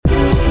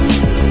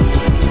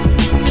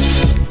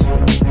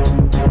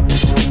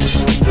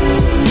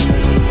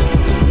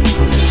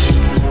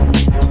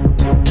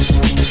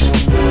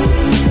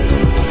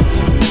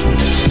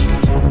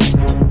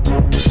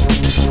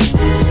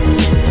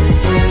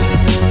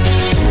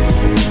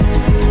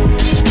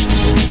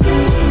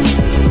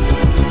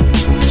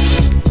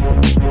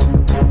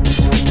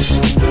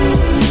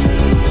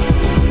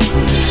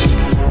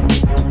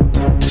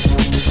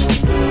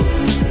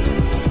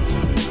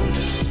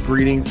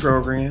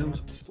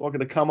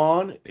Welcome to Come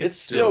On. It's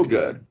still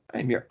good.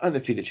 I'm your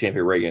undefeated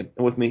champion, Reagan.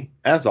 And with me,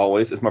 as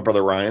always, is my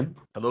brother, Ryan.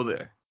 Hello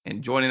there.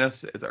 And joining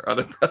us is our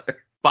other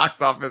brother,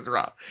 Box Office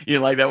Rob. You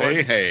didn't like that one?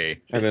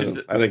 Hey. I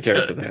didn't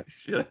care for that.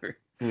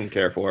 I didn't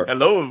care for it.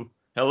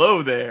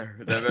 Hello there.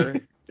 Is that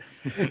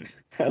better?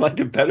 I liked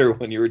it better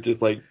when you were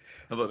just like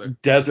Hello there.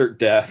 desert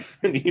deaf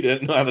and you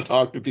didn't know how to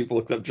talk to people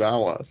except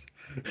Jawas.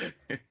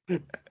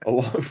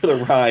 Along for the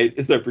ride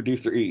is our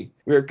producer E.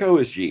 We are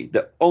Co-host G,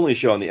 the only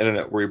show on the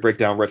internet where we break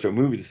down retro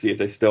movies to see if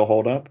they still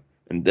hold up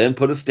and then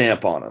put a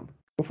stamp on them.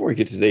 Before we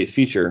get to today's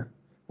feature,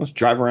 let's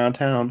drive around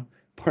town,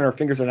 point our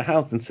fingers at a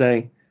house and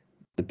say,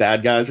 the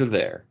bad guys are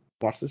there.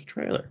 Watch this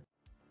trailer.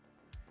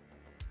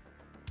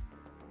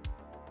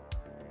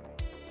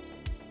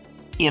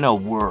 In a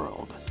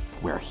world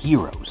where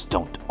heroes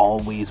don't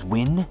always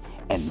win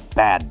and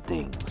bad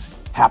things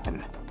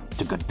happen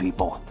to good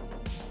people,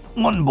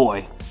 one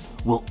boy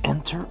will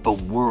enter a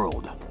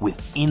world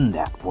within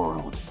that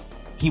world.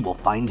 He will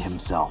find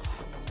himself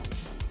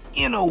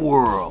in a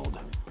world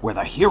where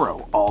the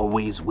hero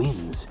always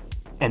wins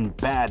and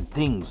bad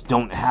things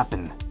don't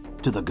happen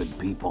to the good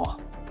people.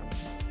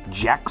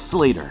 Jack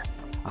Slater,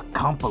 a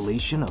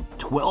compilation of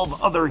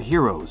 12 other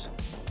heroes,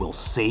 will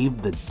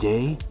save the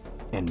day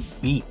and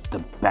beat the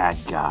bad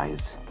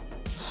guys.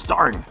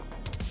 Starring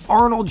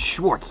Arnold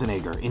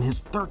Schwarzenegger in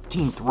his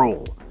 13th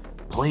role,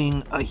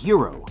 playing a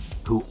hero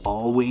who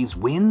always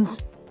wins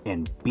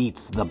and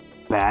beats the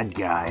bad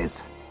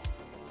guys.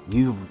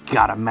 You've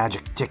got a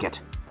magic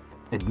ticket.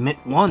 Admit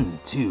 1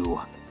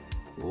 to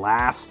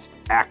Last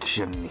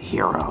Action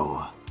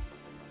Hero.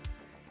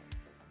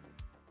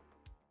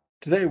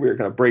 Today we're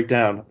going to break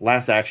down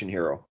Last Action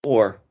Hero,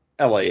 or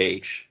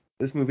LAH.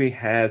 This movie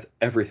has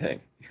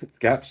everything. It's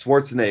got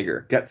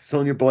Schwarzenegger, got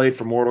Sonya Blade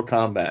from Mortal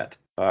Kombat,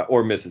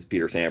 or Mrs.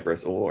 Peter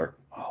Sampras, or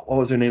what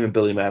was her name in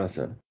Billy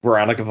Madison?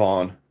 Veronica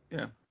Vaughn.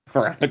 Yeah.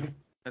 Veronica.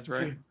 That's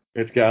right.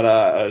 It's got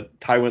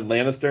Tywin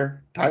Lannister.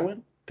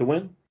 Tywin.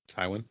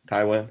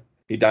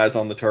 He dies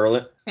on the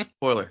turlet.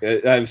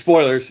 Spoiler.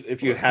 Spoilers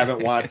if you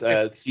haven't watched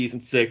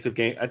season 6 of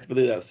Game. I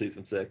believe that was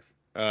season 6.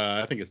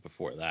 I think it's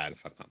before that,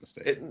 if I'm not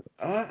mistaken.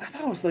 I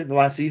thought it was like the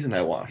last season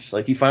I watched.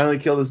 Like he finally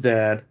killed his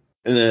dad,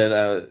 and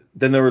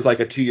then there was like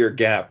a 2-year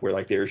gap where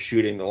like they were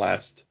shooting the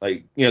last,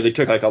 like, you know, they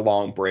took like a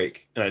long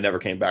break, and I never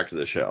came back to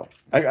the show.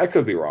 I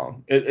could be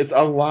wrong. It's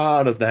a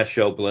lot of that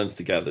show blends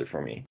together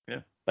for me.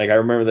 Yeah. Like I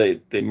remember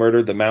they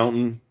murdered the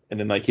Mountain, and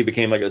then like he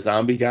became like a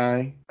zombie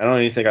guy. I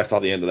don't even think I saw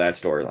the end of that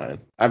storyline.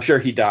 I'm sure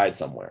he died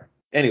somewhere.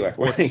 Anyway,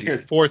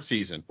 Fourth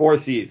season.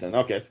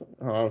 Okay, so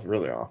I was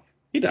really off.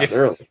 He dies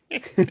early.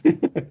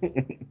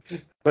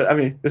 But I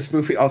mean, this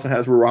movie also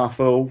has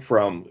Raffo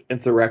from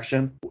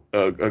Insurrection,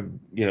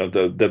 you know,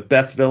 the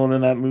best villain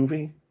in that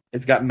movie.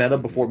 It's got Meta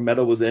before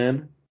Meta was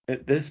in.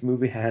 This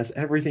movie has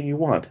everything you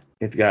want.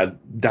 It's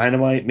got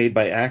Dynamite made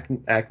by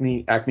Acme.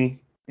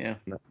 Yeah.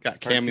 Got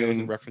cameos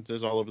and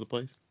references all over the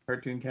place.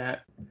 Cartoon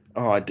cat.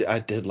 Oh, I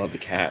did love the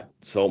cat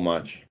so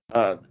much.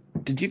 Were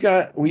you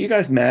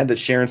guys mad that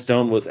Sharon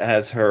Stone was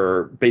as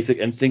her Basic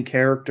Instinct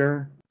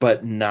character,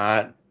 but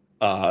not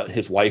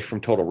his wife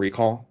from Total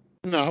Recall?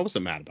 No, I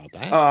wasn't mad about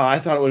that. I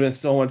thought it would have been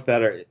so much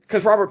better.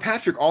 Because Robert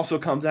Patrick also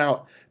comes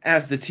out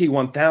as the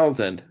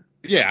T-1000.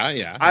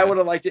 Yeah. I would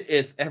have liked it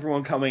if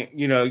everyone coming,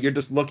 you know, you're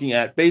just looking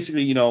at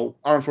basically, you know,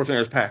 Arnold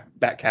Schwarzenegger's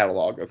back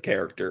catalog of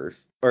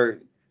characters. Or,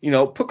 you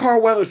know, put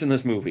Carl Weathers in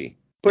this movie.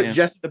 Put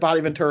Jesse the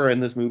Body Ventura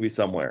in this movie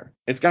somewhere.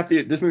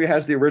 This movie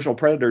has the original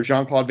Predator,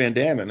 Jean-Claude Van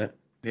Damme, in it.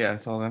 Yeah, I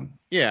saw them.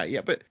 Yeah,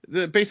 but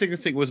the Basic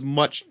Instinct was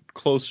much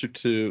closer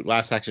to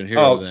Last Action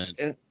Hero than.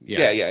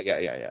 Yeah.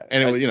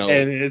 And it was, you know,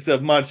 and it's a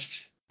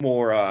much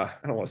more, I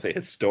don't want to say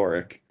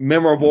historic,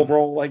 memorable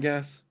role, I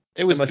guess.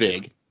 It was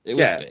big. It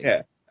was big.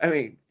 Yeah. I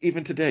mean,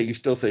 even today, you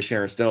still say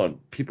Sharon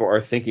Stone. People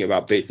are thinking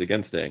about Basic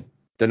Instinct.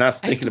 They're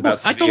not thinking about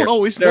Severe. I don't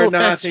always know if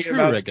that's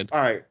true, Reagan. All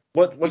right,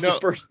 what's the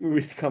first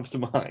movie that comes to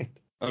mind?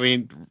 I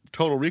mean,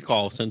 Total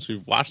Recall, since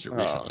we've watched it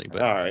recently.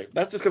 But all right,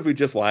 that's just because we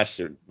just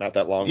watched it not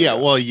that long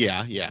ago. Well,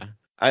 yeah.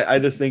 I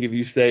just think if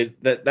you say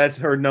that's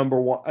her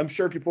number one, I'm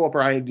sure if you pull up her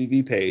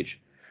IMDb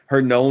page,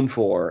 her known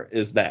for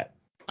is that.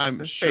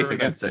 I'm sure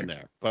that's in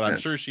there, but I'm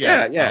sure she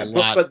has a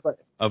lot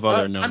of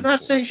other known. I'm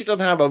not saying she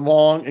doesn't have a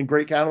long and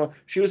great catalog.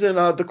 She was in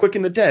The Quick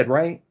and the Dead,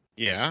 right?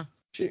 Yeah.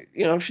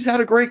 She's had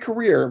a great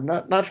career.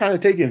 Not trying to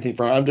take anything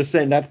from her. I'm just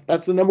saying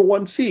that's the number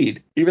one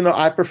seed. Even though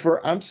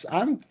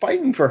I'm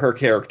fighting for her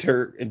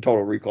character in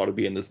Total Recall to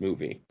be in this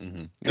movie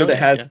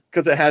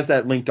because it has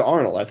that link to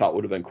Arnold. I thought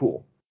would have been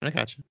cool. I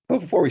got you. But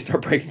before we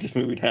start breaking this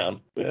movie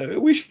down,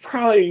 we should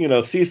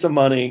probably see some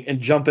money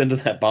and jump into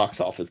that box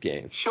office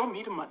game. Show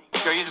me the money.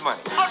 Show you the money.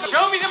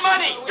 Show me the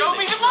money. Show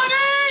me the money.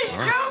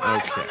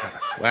 Okay.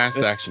 Last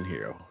Action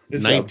Hero,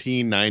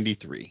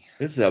 1993.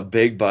 This is a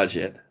big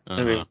budget.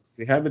 I mean,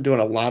 we have been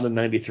doing a lot of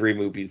 93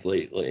 movies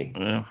lately.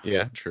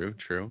 Yeah,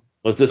 true.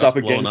 Was this up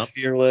against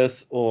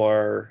Fearless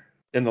or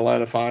In the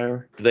Line of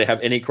Fire? Do they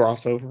have any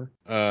crossover?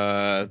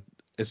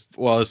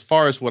 As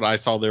far as what I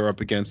saw they were up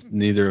against,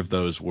 neither of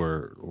those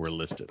were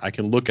listed. I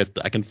can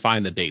I can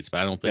find the dates,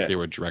 but I don't think they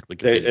were directly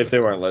competing. If they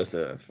weren't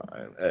listed, that's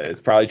fine.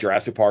 It's probably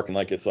Jurassic Park and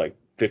like it's like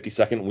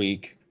 52nd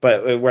week,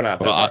 but we're not.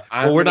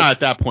 We're not at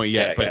that point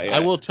yet. Yeah, but yeah. I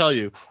will tell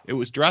you, it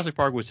was Jurassic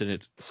Park was in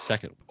its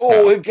second.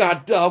 Oh, it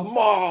got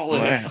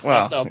demolished.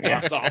 Well, at the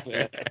box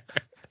office.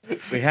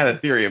 We had a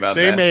theory about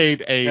They that.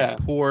 made a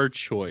poor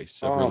choice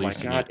of Oh my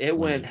releasing god, it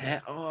went.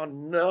 Oh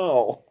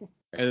no.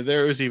 And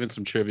there was even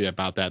some trivia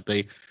about that.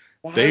 They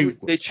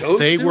chose.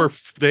 They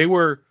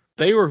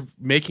were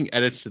making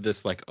edits to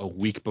this like a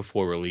week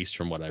before release,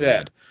 from what I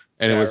read.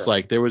 And it was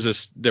like they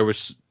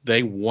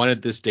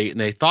wanted this date and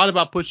they thought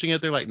about pushing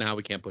it. They're like, no,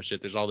 we can't push it.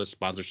 There's all this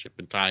sponsorship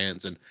and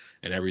tie-ins and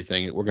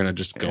everything. We're gonna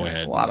just go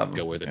ahead and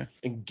go with it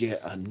and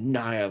get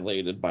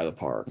annihilated by the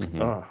park.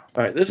 Mm-hmm. All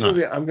right, this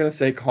movie I'm gonna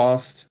say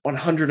cost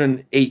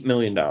 $108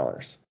 million. All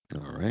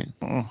right.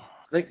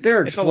 Like there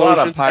are It's a lot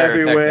of explosions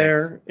pyrotechnics.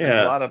 everywhere.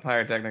 There's a lot of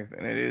pyrotechnics,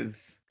 and it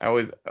is. I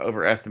always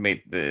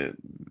overestimate the.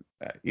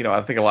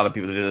 I think a lot of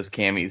people that do those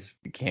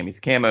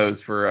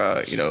camos for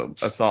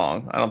a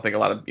song. I don't think a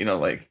lot of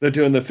like they're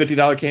doing the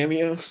 $50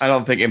 cameo. I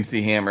don't think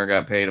MC Hammer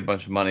got paid a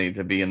bunch of money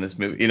to be in this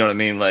movie. You know what I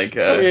mean? Like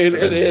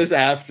it is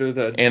after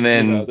the and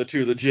then the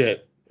Too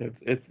Legit.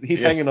 He's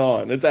hanging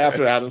on. It's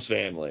after Addams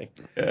Family.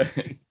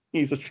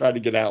 He's just trying to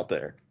get out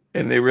there.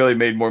 And they really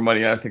made more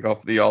money, I think,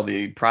 off all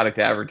the product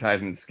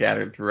advertisements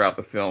scattered throughout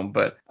the film.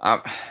 But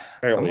I'm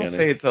gonna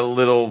say it's a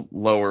little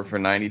lower for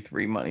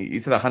 93 money. You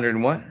said 100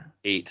 and what?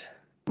 8.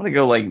 I'm gonna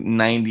go like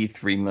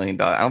 $93 million.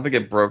 I don't think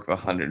it broke the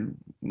 100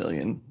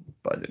 million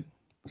budget.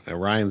 Now,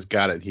 Ryan's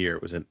got it here.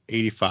 It was an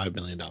 $85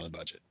 million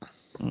budget.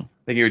 I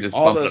think you were just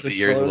All bumping up those the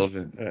years a little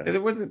bit. Yeah.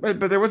 There wasn't, but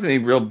there wasn't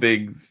any real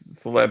big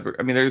celebrity.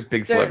 I mean, there's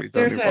big celebrities.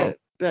 There's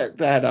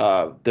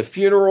the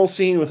funeral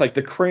scene with like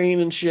the crane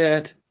and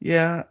shit.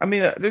 Yeah, I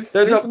mean, there's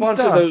a some bunch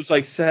stuff. of those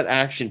like set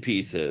action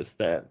pieces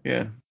that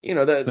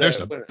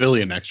There's a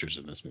billion extras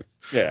in this movie.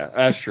 Yeah,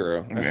 that's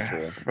true. That's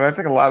true. But I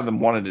think a lot of them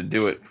wanted to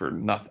do it for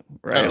nothing,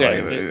 right? Yeah,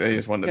 like, they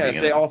just wanted to be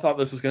in they it. all thought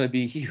this was going to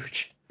be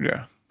huge.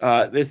 Yeah.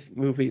 This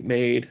movie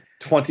made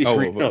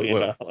 $23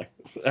 million.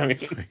 I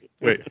mean,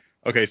 wait.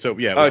 Okay, so it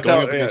was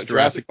going up against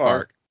Jurassic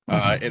Park.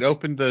 Mm-hmm. It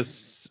opened the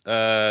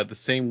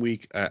same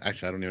week.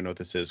 Actually, I don't even know what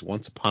this is.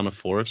 Once Upon a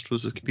Forest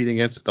was competing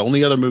against it. The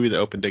only other movie that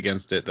opened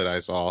against it that I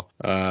saw.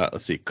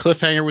 Let's see.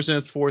 Cliffhanger was in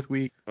its fourth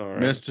week. All right.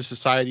 Menace to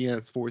Society in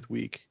its fourth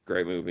week.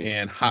 Great movie.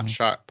 And Hot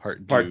Shot Part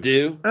 2. Part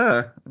 2.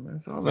 I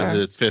saw Was that.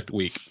 its fifth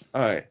week.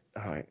 All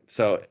right.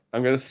 So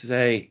I'm gonna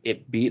say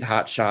it beat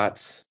Hot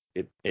Shots.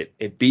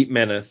 It beat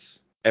Menace.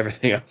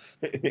 Everything else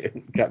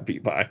it got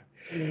beat by.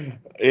 So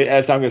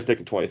I'm gonna stick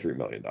to $23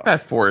 million.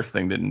 That Forest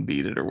thing didn't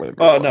beat it or whatever.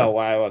 Oh it was. no,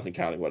 I wasn't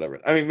counting whatever.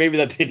 I mean, maybe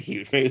that did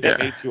huge. Maybe that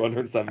made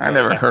 200 something. I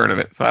never heard of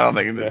it, so I don't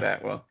think it did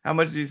that well. How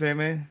much did you say,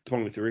 man?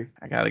 23.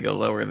 I gotta go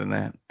lower than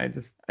that. I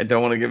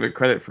don't want to give it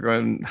credit for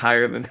going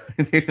higher than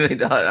 $23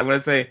 million. I'm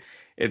gonna say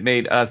it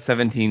made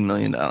 $17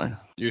 million.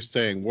 You're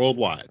saying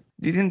worldwide.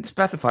 You didn't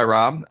specify,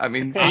 Rob. I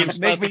mean, I'm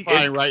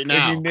specifying right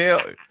now. If you nail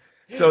it.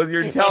 So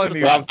you're telling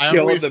me Rob's I'm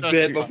killing the researching-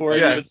 bit before it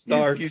even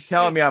starts. He's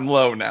telling me I'm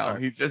low now.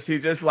 He's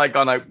just like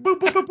on like boop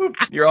boop boop boop.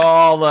 You're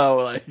all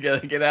low. Like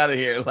get out of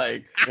here.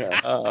 Like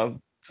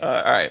all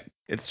right.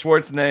 It's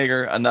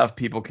Schwarzenegger. Enough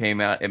people came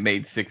out. It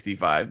made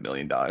 $65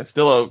 million.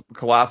 Still a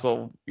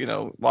colossal.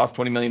 Lost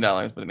 $20 million,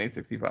 but it made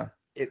 65.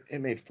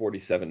 It made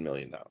 $47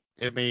 million.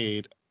 It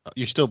made.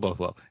 You're still both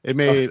low. It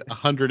made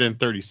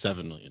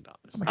 $137 million.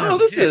 Oh,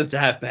 this isn't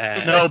that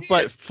bad. No,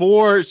 but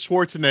for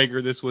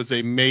Schwarzenegger, this was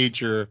a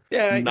major.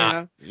 Yeah.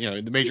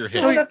 The major He's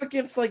hit. going up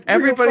against like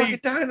Everybody- real fucking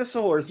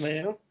dinosaurs,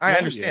 man. I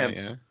understand.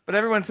 Yeah. But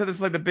everyone said this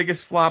is like the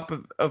biggest flop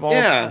of all.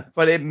 Yeah.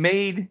 But it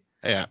made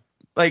Yeah.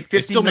 like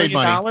It still $50 made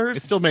million. money.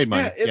 It still made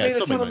money. Yeah, it made it a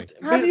still ton made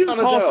of- money. How do you Ton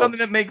of call dough. something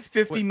that makes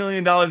 $50 million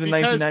in Because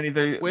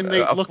 1993 When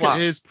they a look flop?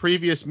 at his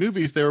previous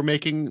movies, they were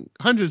making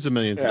hundreds of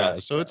millions of Yeah.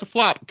 dollars. So it's a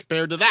flop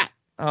compared to that.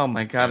 Oh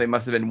my God, they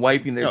must have been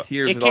wiping their No,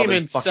 tears it with all came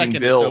in those fucking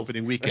second bills. its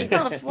opening weekend. It's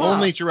not a flop.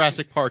 Only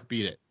Jurassic Park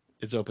beat it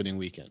its opening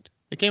weekend.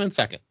 It came in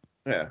second.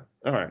 Yeah.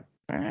 All right.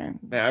 All right.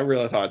 Man, I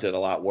really thought it did a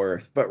lot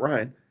worse. But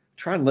Ryan,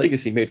 Tron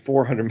Legacy made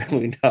 $400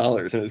 million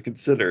and is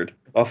considered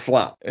a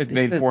flop. It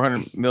made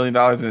 $400 million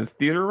in its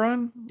theater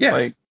run?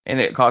 Yes. And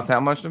it cost how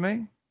much to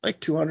make?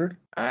 Like 200.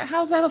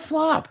 How's that a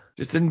flop?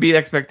 Just didn't beat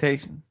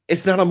expectations.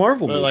 It's not a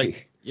Marvel But movie.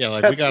 we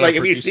That's got like,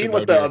 have you seen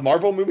what the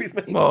Marvel movies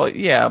make? Well,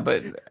 yeah,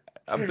 but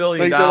 $1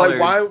 billion. Like, they're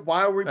like,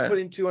 why are we Right.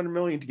 putting $200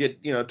 million to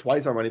get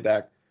twice our money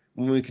back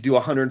when we could do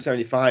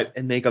 175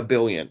 and make $1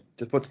 billion?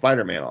 Just put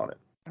Spider-Man on it.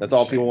 That's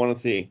all people want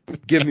to see.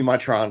 Give me my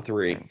Tron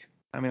 3.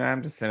 I mean,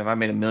 I'm just saying, if I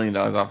made $1 million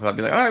off of it, I'd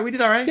be like, all right, we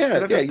did all right. Yeah,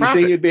 That's yeah. a You profit.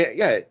 think you'd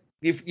be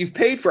you've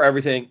paid for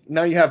everything.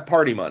 Now you have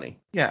party money.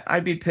 Yeah,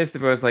 I'd be pissed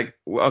if I was like,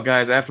 well,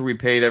 guys, after we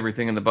paid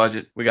everything in the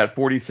budget, we got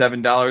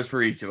 $47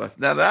 for each of us.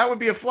 Now, that would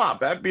be a flop.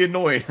 That'd be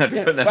annoying. I'd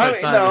Yeah, put that I much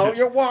mean, time no, in it.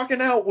 you're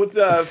walking out with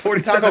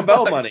 $47 Taco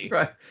Bell money.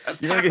 Right.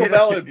 That's You're gonna Taco get-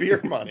 Bell and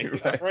beer money,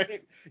 Right.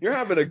 right? You're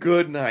having a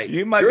good night.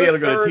 You might Your be able to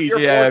go third- to your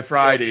TGI fourth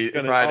Fridays is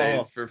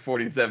gonna- for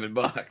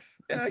 $47.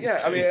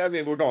 Yeah. I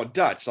mean, we're going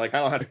Dutch. Like, I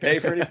don't have to pay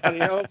for anybody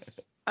else.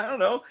 I don't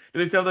know. Do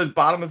they sell those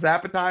bottomless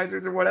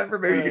appetizers or whatever?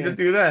 Maybe you can just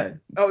do that.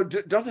 Oh,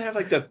 don't they have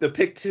like the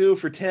pick 2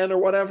 for 10 or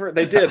whatever?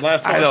 They did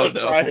last I don't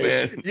know, Friday.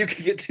 man. You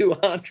could get 2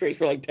 entrees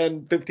for like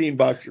 $10, $15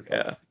 or something.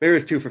 Yeah. Maybe it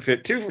was 2 for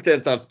 15. 2 for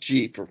 10 sounds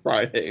cheap for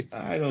Fridays.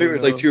 I don't Maybe it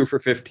was know. like 2 for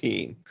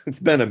 15. It's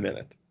been a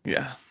minute.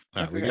 Yeah.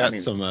 We got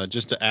some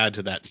just to add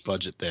to that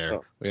budget there.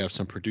 Oh. We have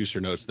some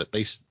producer notes that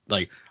they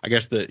I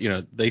guess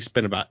they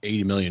spent about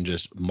 $80 million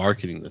just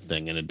marketing the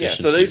thing in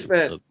addition so they to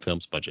spent- the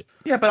film's budget.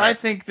 Yeah, but I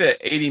think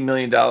that $80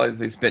 million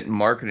they spent in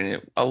marketing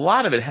it, a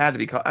lot of it had to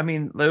be. I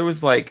mean, there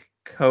was like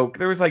Coke.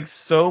 There was like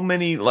so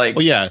many like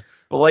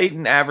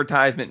blatant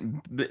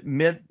advertisement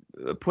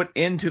put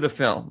into the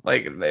film.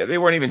 Like they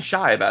weren't even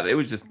shy about it. It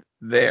was just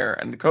there.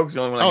 And the Coke's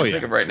the only one I can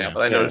think of right now.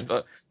 But I noticed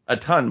a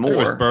ton more. There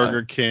was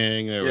Burger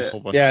King. There was a whole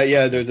bunch.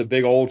 There's a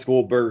big old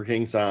school Burger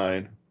King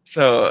sign.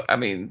 So I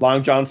mean,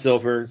 Long John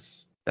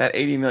Silver's. that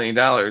 $80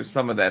 million,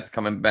 some of that's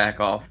coming back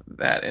off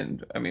that.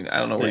 And I mean, I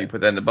don't know where you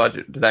put that in the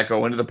budget. Does that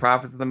go into the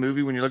profits of the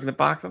movie when you're looking at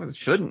box office? It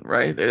shouldn't,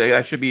 right?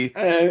 That should be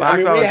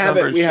box office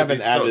numbers. We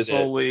haven't added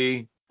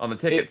solely on the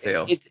ticket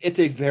sales. It's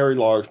a very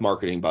large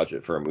marketing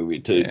budget for a movie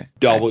to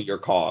double your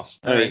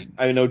cost.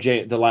 I know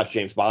the last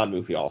James Bond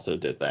movie also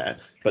did that,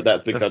 but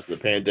that's because of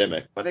the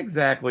pandemic. What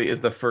exactly is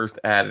the first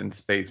ad in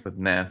space with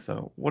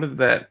NASA? What does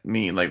that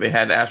mean? Like they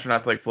had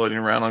astronauts like floating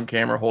around on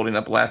camera holding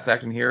up Last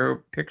Action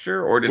Hero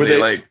picture, or did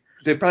they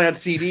They probably had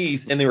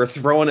CDs and they were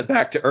throwing it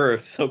back to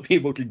Earth so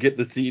people could get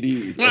the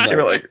CDs.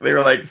 They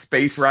were like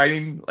space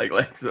writing,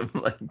 like some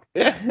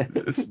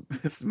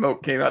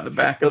smoke came out the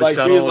back of the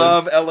shuttle. We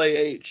love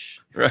LAH.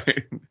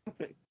 Right.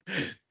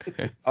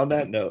 On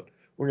that note,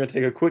 we're gonna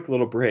take a quick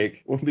little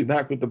break. We'll be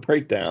back with the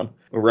breakdown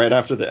right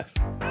after this.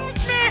 Get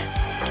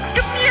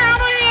me out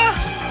of here!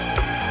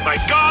 My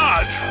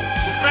God!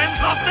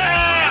 Ben's not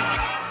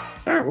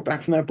there! All right, we're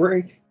back from that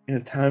break, and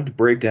it's time to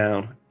break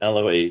down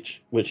LOH,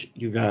 which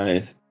you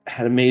guys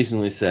had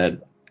amazingly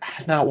said I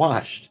had not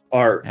watched,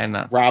 or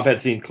Rob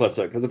had seen clips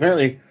of it, because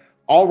apparently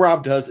all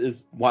Rob does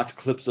is watch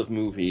clips of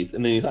movies,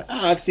 and then he's like,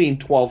 I've seen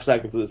 12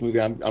 seconds of this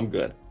movie, I'm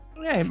good.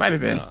 Yeah, it might have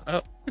been.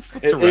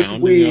 It's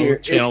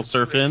weird. Channel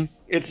surfing.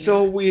 It's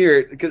so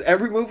weird because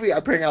every movie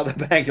I bring out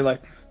the bank, you're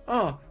like,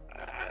 oh,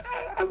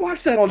 I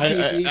watched that on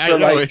TV for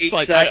like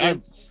 8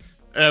 seconds.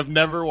 I've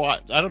never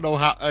watched. I don't know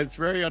how. It's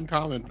very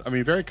uncommon. I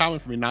mean, very common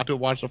for me not to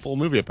watch the full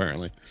movie.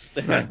 Apparently,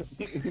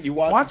 you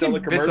watch watching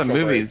until the bits of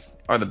commercial movies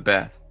are the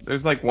best.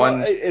 There's like one.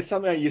 Well, it's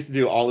something I used to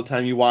do all the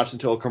time. You watch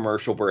until a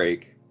commercial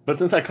break. But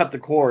since I cut the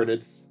cord,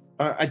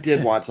 I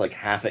did watch like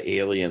half of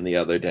Alien the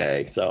other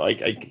day. So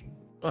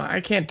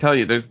I can't tell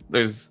you.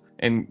 There's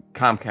in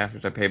Comcast,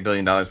 which I pay $1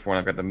 billion for, and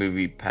I've got the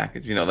movie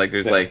package. You know, like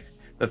there's like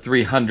the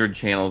 300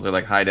 channels are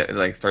like it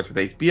like starts with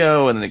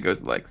HBO and then it goes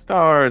to like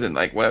Stars and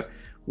like what.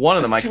 One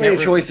of them, I can't. Too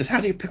many choices. How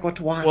do you pick what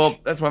to watch? Well,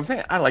 that's what I'm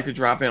saying. I like to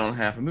drop in on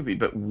half a movie,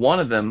 but one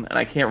of them, and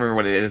I can't remember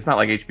what it is. It's not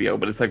like HBO,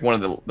 but it's like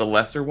one of the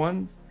lesser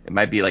ones. It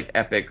might be like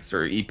Epix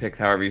or Epix,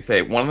 however you say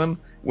it. One of them,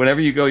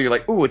 whenever you go, you're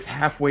like, ooh, it's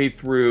halfway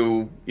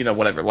through,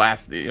 whatever,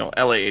 LAH,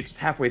 it's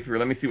halfway through.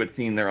 Let me see what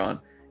scene they're on.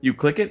 You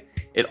click it,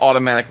 it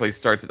automatically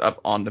starts it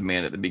up on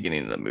demand at the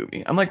beginning of the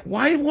movie. I'm like,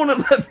 why won't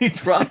it let me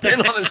drop in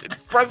on it? It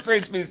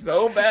frustrates me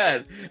so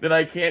bad that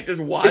I can't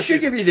just watch it. It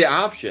should give you the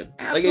option.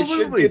 Absolutely. Like,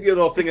 it should give you a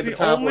little thing at the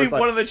top. Only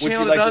one of the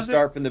channels that does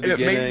start from the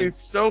beginning. It makes me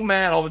so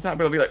mad all the time.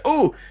 People be like,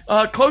 oh,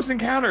 Close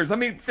Encounters. Let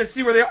me just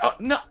see where they are.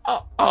 No,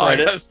 I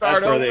gotta start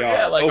That's over. Where they are.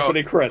 Yeah, like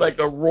opening credits. Like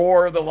the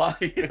roar of the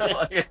lion.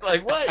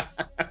 Like what?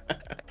 I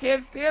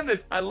can't stand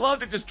this. I love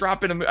to just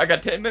drop in I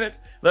got 10 minutes.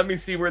 Let me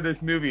see where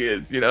this movie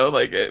is,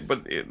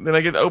 but then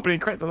I get the opening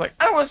credits. I'm like,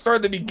 I don't want to start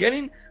at the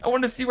beginning. I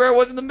want to see where I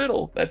was in the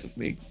middle. That's just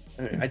me.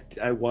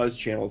 I was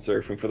channel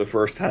surfing for the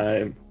first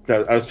time.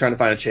 I was trying to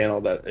find a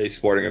channel that a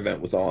sporting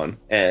event was on,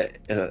 and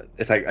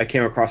it's like I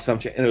came across some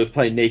and it was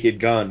playing Naked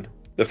Gun.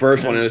 The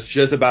first one, and it was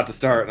just about to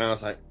start, and I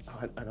was like,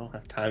 oh, I don't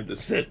have time to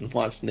sit and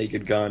watch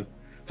Naked Gun.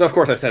 So of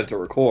course I set it to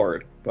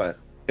record, but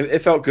it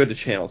felt good to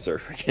channel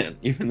surf again,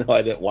 even though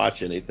I didn't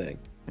watch anything.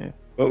 Yeah.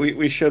 But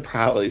we should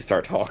probably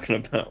start talking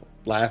about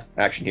Last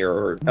Action Hero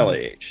or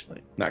LAH.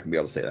 Like, not gonna be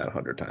able to say that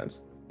 100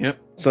 times. Yep.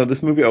 So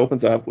this movie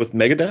opens up with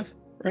Megadeth,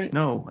 right?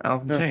 No,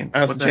 Alice in Chains.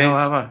 Alice in Chains.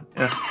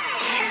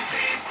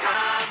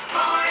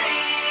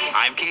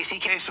 I'm Casey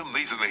Kasem.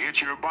 These are the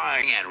hits you're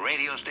buying, and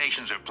radio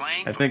stations are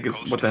playing. I think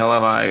it's What the Hell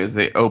Am I is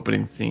the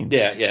opening scene.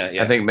 Yeah.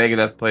 I think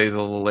Megadeth plays a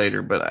little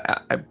later,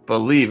 but I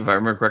believe, if I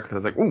remember correctly, I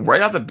was like, ooh,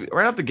 right out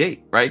the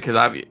gate, right? Because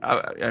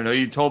I know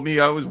you told me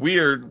I was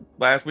weird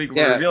last week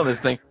when we were revealing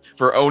this thing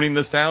for owning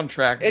the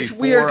soundtrack. It's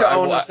weird to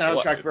own a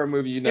soundtrack for a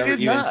movie you've never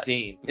even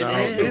seen.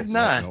 It is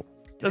not.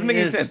 Doesn't make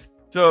any sense.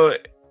 So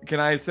can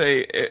I say,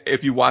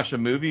 if you watch a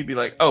movie, be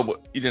like, oh,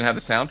 you didn't have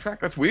the soundtrack?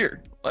 That's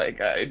weird. Like,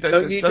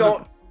 you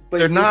don't. But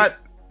they're not.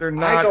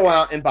 I go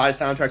out and buy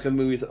soundtracks of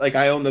movies. Like,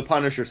 I own the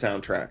Punisher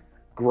soundtrack.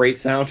 Great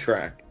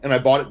soundtrack. And I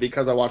bought it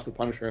because I watched the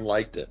Punisher and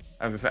liked it.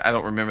 I was gonna say, I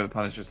don't remember the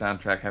Punisher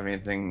soundtrack having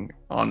anything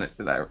on it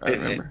that I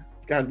remember.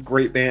 It's got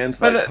great bands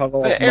but like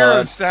the era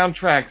of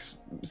soundtracks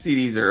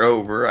CDs are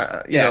over.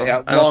 I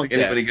don't think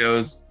anybody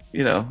goes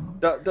you know.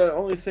 The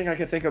only thing I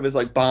can think of is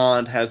like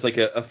Bond has like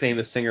a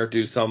famous singer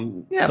do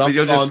some but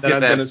you'll song just that skip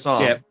I'm that gonna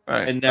song, skip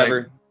right? and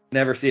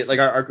never see it. Like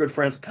our good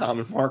friends Tom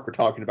and Mark were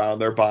talking about on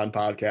their Bond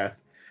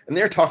podcast, and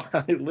they're talking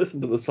about they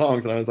listen to the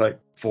songs, and I was like,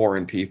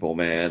 foreign people,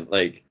 man.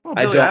 Like, Well,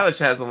 I Billie don't. Eilish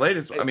has the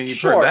latest. I mean, you've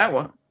Sure. heard that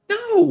one.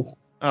 No,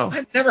 Oh,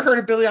 I've never heard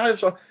of Billie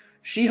Eilish.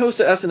 She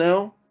hosted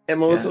SNL, and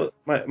Melissa,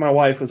 my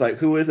wife, was like,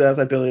 "Who is that?" I was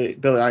like, Billie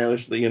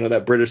Eilish,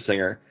 that British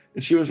singer.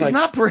 And she was she's like,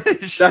 not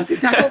British. "That's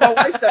exactly what my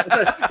wife said."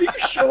 I said, "You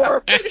sure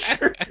are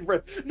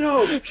British."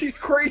 No, she's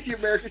crazy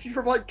American. She's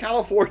from like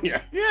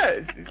California. Yeah,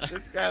 it's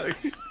this guy.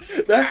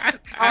 That's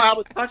how out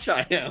of touch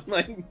I am.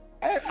 Like,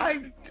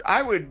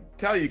 I would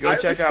tell you go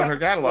check out her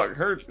catalog.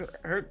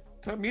 Her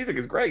music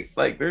is great.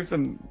 Like, there's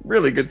some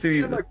really good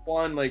CDs. like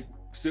one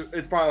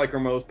it's probably like her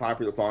most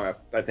popular song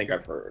I think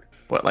I've heard.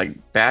 What,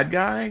 like Bad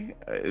Guy?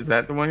 Is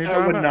that the one you're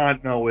talking I would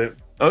about? not know it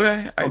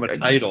Okay. from a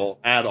title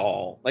at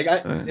all. Like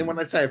and when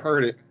I say I've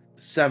heard it,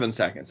 7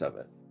 seconds of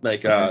it.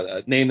 Like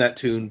name that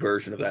tune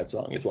version of that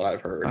song is what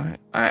I've heard.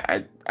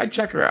 I'd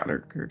check her out.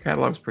 Her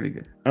catalog's pretty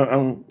good.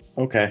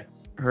 Okay.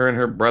 Her and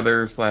her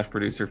brother /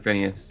 producer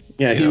Phineas.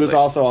 Yeah, he was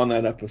also on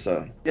that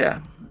episode.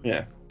 Yeah.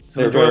 Yeah.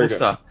 So enjoyable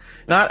stuff.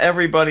 Not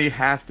everybody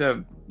has to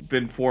have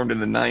been formed in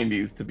the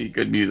 90s to be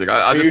good music.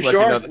 I'll just let you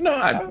know.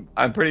 No,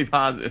 I'm pretty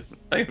positive.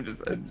 I'm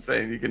just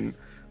saying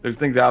there's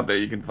things out there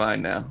you can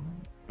find now.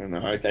 I don't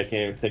know. I can't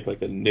even think like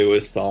the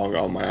newest song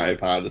on my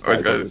iPod. It's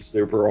probably something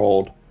super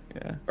old.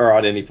 Yeah. Or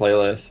on any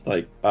playlist.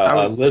 Like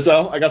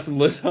Lizzo. I got some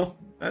Lizzo.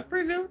 That's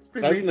pretty new. It's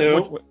pretty That's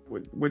recent. new.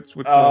 Which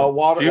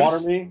Water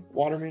Me.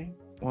 Water Me.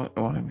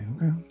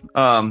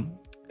 Okay.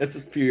 It's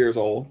a few years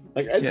old.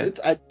 Like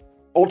it's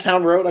Old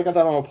Town Road. I got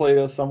that on a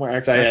playlist somewhere.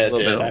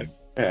 Actually,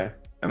 yeah.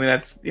 I mean,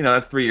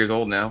 that's 3 years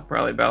old now.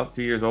 Probably about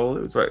 2 years old.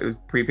 It was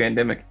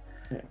pre-pandemic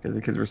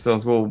because we're still in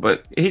school.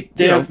 But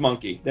Dance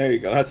Monkey. There you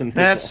go. That's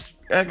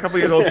a couple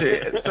years old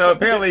too. So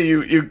apparently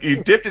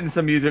you dipped into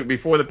some music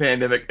before the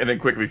pandemic and then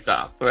quickly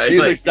stopped. Right?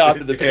 Music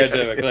stopped at the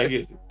pandemic.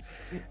 Like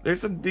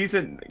there's some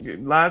decent.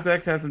 Nas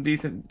X has some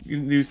decent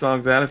new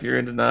songs out. If you're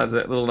into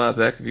Lil Nas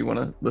X, if you want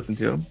to listen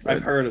to him.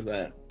 I've heard of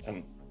that.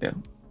 Yeah.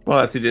 Well,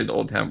 that's who did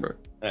Old Town Road.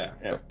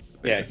 Yeah.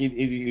 Yeah,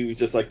 he was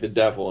just like the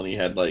devil, and he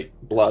had like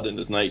blood in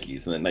his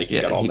Nikes, and then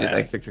Nike got all mad. Yeah,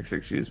 like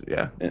 666 shoes.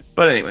 Yeah.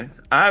 But anyways,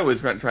 I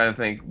was trying to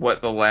think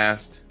what the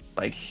last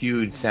like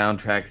huge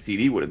soundtrack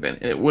CD would have been,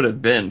 and it would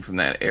have been from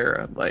that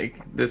era. Like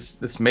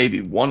this may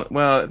be one.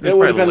 Well, it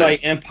would have been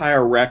like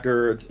Empire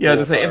Records. Yeah, I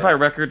was gonna say Empire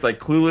Records. Like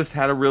Clueless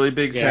had a really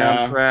big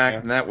soundtrack,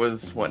 and that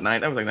was what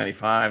That was like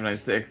 95,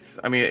 96.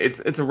 I mean,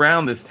 it's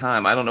around this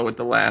time. I don't know what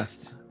the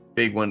last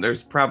big one.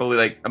 There's probably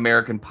like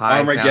American Pie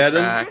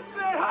Armageddon. Soundtrack.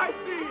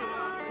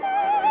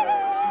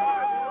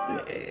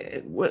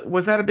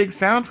 Was that a big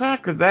soundtrack?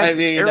 Because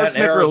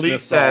Aerosmith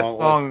released that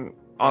song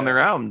on their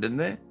album, didn't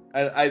they?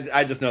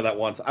 I just know that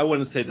once. I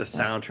wouldn't say the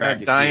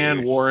soundtrack.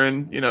 Diane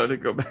Warren, to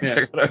go back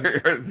check out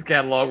her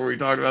catalog where we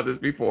talked about this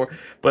before.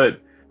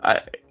 But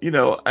I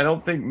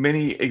don't think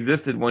many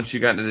existed once you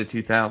got into the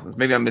 2000s.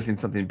 Maybe I'm missing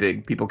something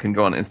big. People can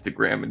go on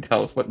Instagram and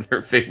tell us what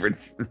their favorite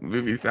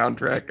movie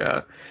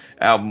soundtrack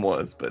album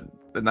was. But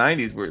the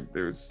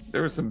 90s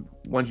there were some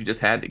ones you just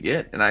had to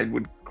get, and I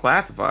would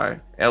classify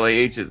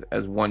LAH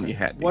as one you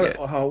had to get.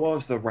 What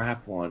was the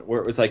rap one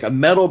where it was like a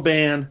metal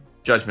band?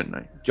 Judgment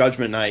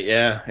Night,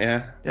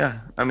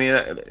 yeah. I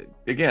mean,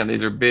 again,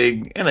 these are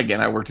big, and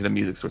again, I worked at a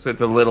music store, so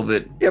it's a little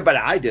bit. Yeah, but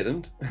I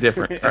didn't.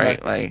 Different,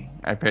 right? Like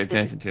I paid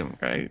attention to them,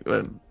 right?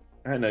 But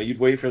I know you'd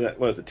wait for that.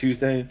 What was it?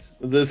 Tuesdays?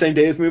 Was it the same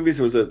day as movies,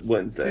 or was it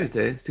Wednesday?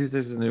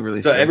 Tuesdays was new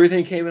release. So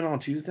everything came in on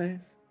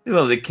Tuesdays.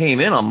 Well, they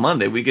came in on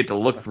Monday. We get to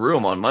look through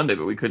them on Monday,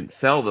 but we couldn't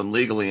sell them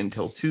legally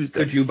until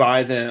Tuesday. Could you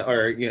buy them,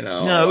 or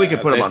No, we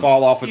could put them on.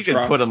 Fall off a you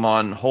truck? could put them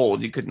on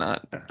hold. You could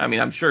not. I mean,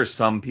 I'm sure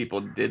some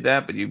people did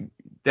that, but you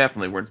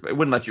definitely weren't. It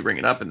wouldn't let you bring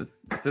it up in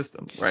the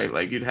system, right?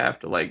 Like you'd have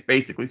to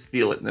basically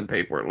steal it and then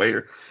pay for it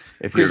later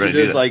if you're going to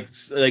do that.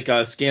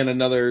 Like scan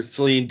another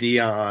Celine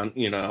Dion,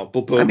 boop,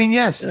 boop. I mean,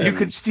 yes, you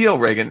could steal,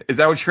 Reagan. Is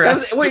that what you're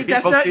asking? Wait,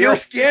 that's not. You're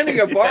scanning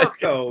a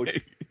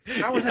barcode.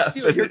 How is that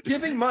stealing? You're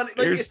giving money.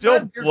 You're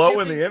still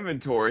blowing the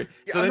inventory.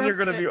 So then you're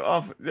going to be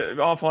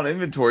off on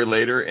inventory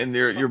later, and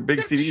your big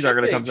CDs are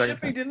going to come back.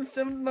 Shipping didn't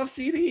send enough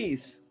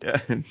CDs. Yeah,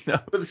 no.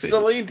 But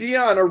Celine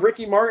Dion or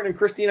Ricky Martin and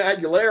Christina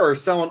Aguilera are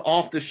selling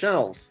off the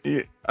shelves.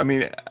 Yeah, I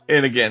mean,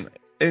 and again,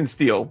 and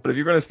steal. But if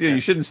you're going to steal,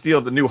 you shouldn't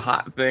steal the new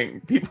hot thing.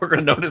 People are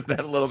going to notice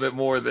that a little bit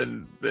more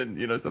than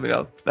something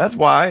else. That's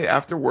why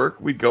after work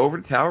we'd go over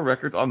to Tower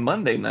Records on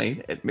Monday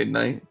night at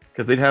midnight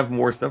because they'd have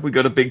more stuff. We'd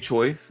go to Big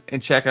Choice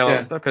and check out all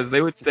the stuff because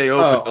they would stay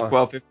open until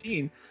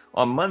 12:15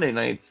 on Monday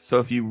nights. So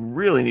if you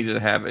really needed to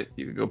have it,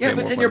 you could go pay more.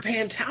 Yeah, but then you're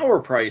paying Tower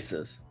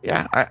prices.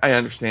 Yeah, I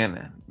understand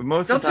that. But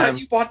most of the time,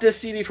 you bought this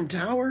CD from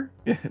Tower?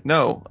 Yeah,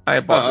 no, I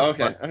bought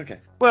it. Okay.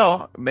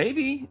 Well,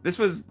 maybe this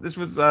was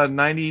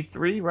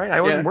 93, right?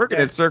 I wasn't working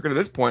at Circuit at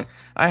this point.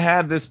 I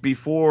had this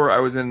before I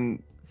was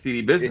in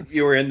CD business.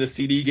 You were in the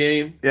CD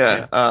game?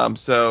 Yeah.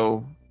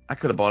 So I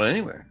could have bought it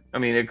anywhere. I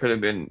mean, it could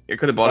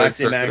have bought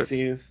Waxy it.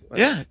 Maxie's.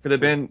 Yeah, it could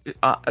have been.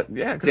 Yeah, it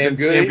could Sam have been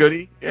Sam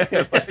Goody. Yeah.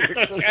 I'm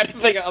trying to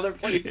think of other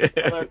places.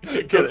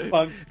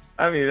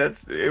 I mean,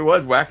 it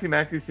was Waxy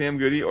Maxie, Sam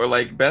Goody, or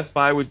like Best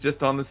Buy was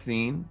just on the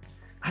scene.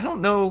 I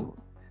don't know.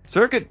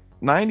 Circuit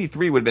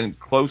 93 would have been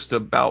close to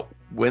about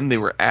when they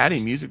were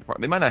adding music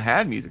department. They might have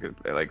had music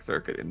at like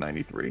Circuit in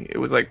 93. It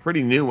was like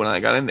pretty new when I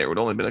got in there. It would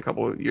only been a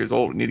couple of years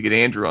old. We need to get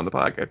Andrew on the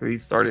podcast because he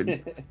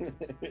started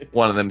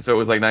one of them. So it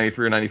was like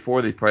 93 or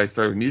 94. They probably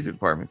started with music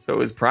department. So it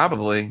was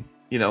probably,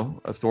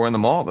 a store in the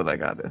mall that I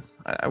got this.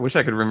 I wish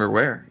I could remember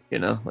where,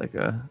 like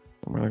somewhere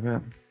like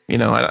that. I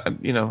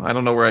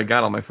don't know where I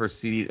got all my first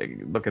CD. Like,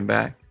 looking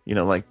back,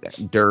 like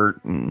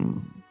Dirt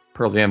and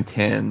Pearl Jam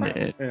 10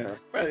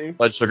 and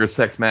Blood Sugar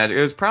Sex Magic.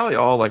 It was probably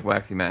all like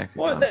Waxy Maxie.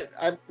 Well,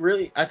 I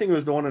think it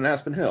was the one in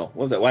Aspen Hill.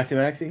 Was it Waxy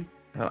Maxie?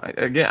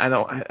 I get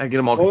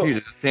them all confused.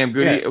 It's Sam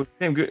Goody. It was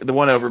Sam Goody, the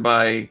one over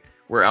by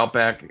where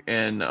Outback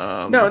and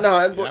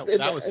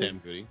that was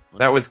Sam Goody.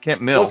 That was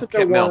Kent Mill.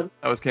 Kent Mill.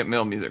 That was Kent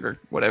Mill music or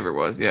whatever it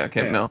was. Yeah,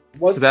 Kent Mill.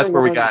 So that's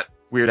where we got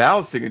Weird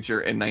Al's signature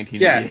in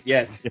 1980.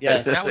 Yes.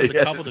 That was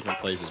a couple different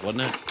places,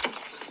 wasn't it?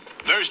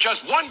 There's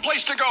just one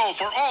place to go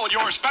for all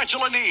your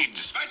spatula needs.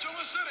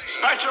 Spatula City.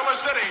 Spatula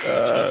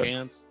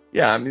City.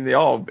 Yeah, I mean, they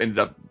all ended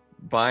up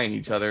buying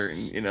each other,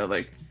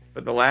 and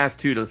but the last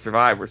two to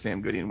survive were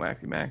Sam Goody and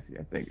Waxy Maxie,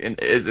 I think, and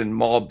is in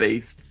mall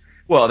based.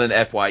 Well, then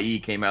FYE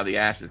came out of the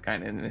ashes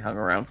kind of and hung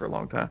around for a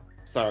long time.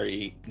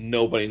 Sorry,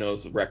 nobody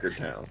knows Record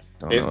Town.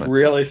 It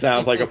really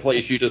sounds like a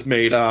place you just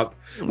made up,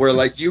 where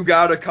like you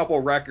got a couple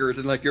records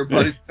and like your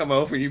buddies come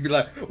over and you'd be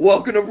like,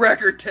 "Welcome to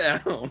Record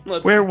Town."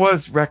 Where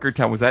was Record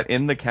Town? Was that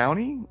in the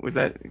county? Was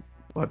that?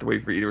 We'll have to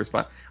wait for you to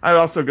respond. I'd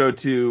also go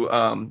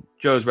to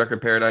Joe's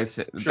Record Paradise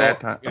at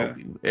that time.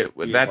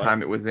 Yeah.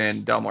 Time it was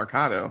in Del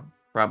Mercado.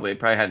 It probably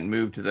hadn't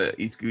moved to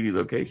the East Goody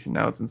location.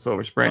 Now it's in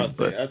Silver Springs.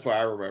 But that's why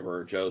I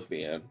remember Joe's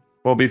being.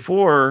 Well,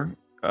 before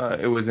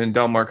it was in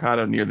Del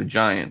Mercado near the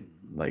Giant,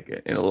 like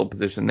in a little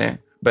position there.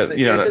 But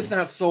it's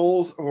not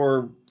Souls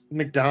or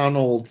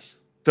McDonald's.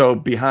 So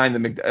behind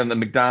the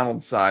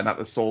McDonald's side, not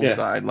the Souls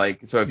side. Like,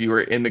 so if you were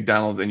in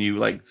McDonald's and you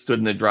like stood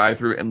in the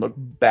drive-thru and looked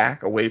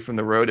back away from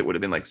the road, it would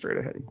have been like straight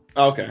ahead.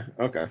 Okay.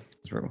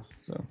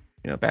 So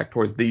back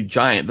towards the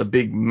Giant, the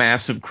big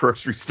massive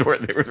grocery store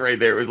that was right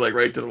there. It was like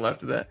right to the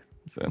left of that.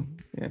 So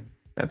yeah,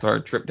 that's our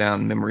trip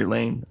down memory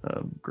lane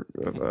of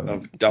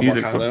Del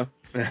Mercado.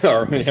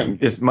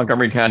 Just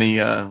Montgomery County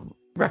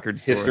record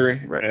store.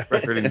 History.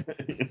 Record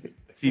and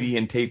CD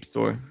and tape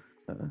store.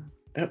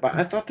 But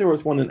I thought there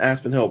was one in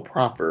Aspen Hill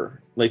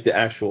proper, like the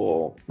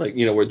actual, like,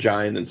 where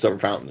Giant and Silver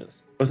Fountain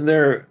is. Wasn't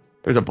there?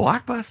 There's a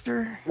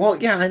Blockbuster? Well,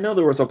 yeah, I know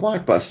there was a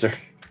Blockbuster.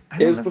 I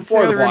don't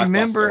necessarily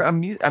remember. I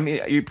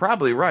mean, you're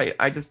probably right.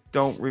 I just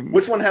don't remember.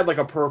 Which one had like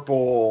a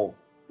purple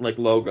like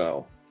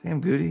logo? Sam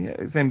Goody.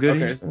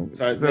 Okay,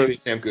 so maybe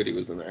Sam Goody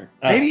was in there.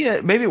 Maybe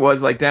it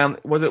was like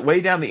was it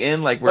way down the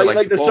end, like where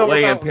like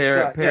Chipotle and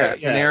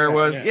Panera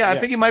was? Yeah, I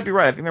think you might be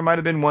right. I think there might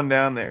have been one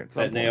down there.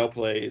 At Nail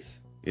Place.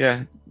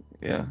 Yeah.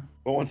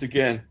 But once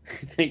again,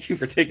 thank you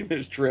for taking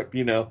this trip.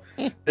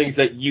 Things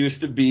that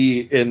used to be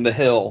in the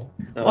hill.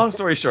 Long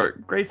story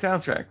short, great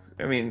soundtracks.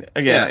 I mean,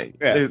 again,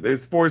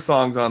 there's 4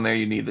 songs on there.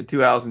 You need the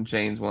 2 Alice in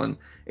Chains one,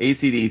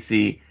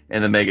 AC/DC,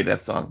 and the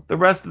Megadeth song. The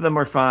rest of them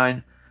are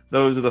fine.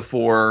 Those are the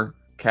 4.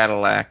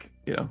 Cadillac,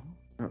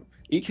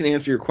 You can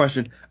answer your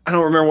question. I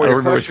don't remember what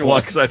your question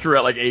was. Because I threw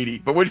out like 80.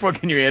 But which one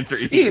can you answer?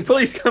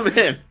 Please come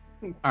in.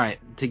 All right,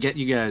 to get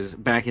you guys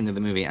back into the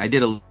movie, I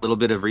did a little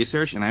bit of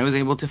research, and I was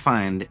able to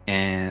find,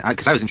 and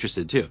because I was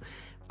interested too,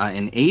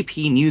 an AP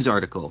News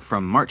article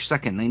from March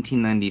 2nd,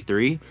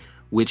 1993,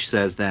 which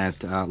says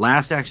that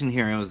Last Action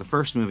Hero is the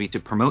first movie to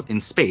promote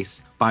in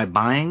space by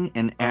buying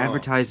an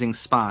advertising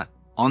spot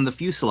on the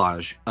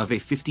fuselage of a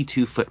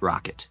 52-foot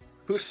rocket.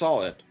 Who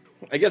saw it?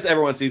 I guess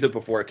everyone sees it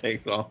before it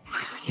takes off.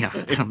 Yeah,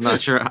 I'm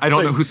not sure. I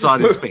don't know who saw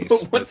it in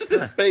space. What's it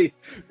in space?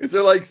 Is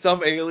there like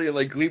some alien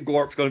like Glebe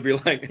Gorp's going to be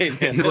like, hey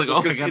man, he's like, oh,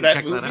 I gotta check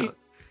that out.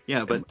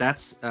 Yeah, but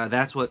that's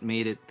what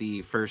made it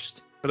the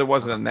first. But it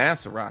wasn't a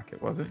NASA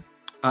rocket, was it?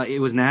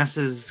 It was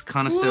NASA's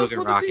Conestoga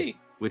rocket,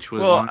 which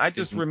was. Well, I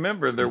just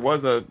remember there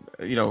was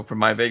from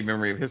my vague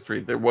memory of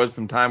history, there was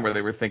some time where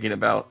they were thinking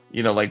about,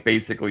 like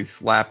basically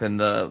slapping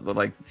the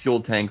like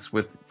fuel tanks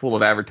full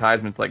of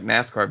advertisements like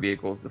NASCAR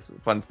vehicles to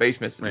fund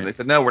space missions. Right. And they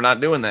said, no, we're not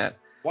doing that.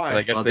 Why? But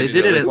I guess they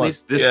did it at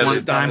least this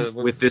one time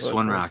with this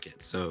one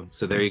rocket. So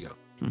there you go.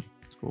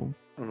 That's cool.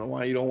 I don't know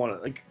why you don't want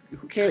to. Like,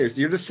 who cares?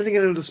 You're just sending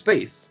it into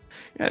space.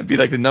 Yeah, it'd be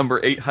like the number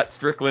 8 Hut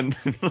Strickland.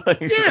 Who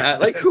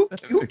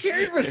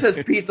cares if it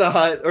says Pizza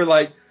Hut or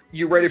like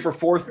you ready for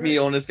 4th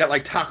meal and it's got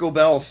like Taco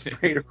Bell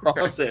sprayed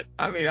across it.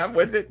 I mean, I'm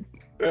with it.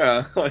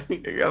 Yeah.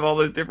 You have all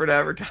those different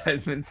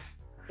advertisements.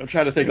 I'm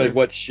trying to think like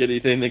what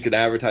shitty thing they could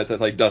advertise that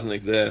like doesn't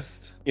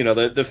exist.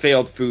 The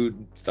failed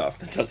food stuff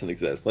that doesn't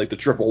exist, like the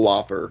triple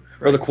Whopper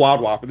or the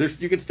quad Whopper.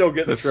 You can still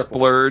get the triple.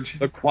 Splurge.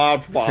 The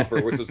quad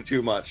Whopper, which was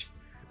too much.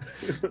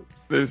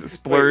 There's a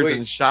Splurge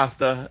and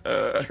Shasta.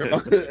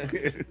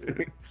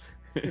 the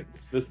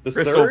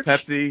Crystal Surge?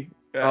 Pepsi.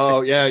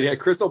 Oh yeah.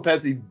 Crystal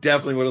Pepsi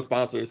definitely would have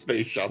sponsored a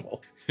space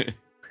shuttle.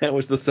 That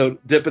was the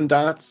Dippin'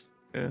 Dots.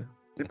 Yeah.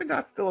 Dippin'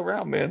 Dots still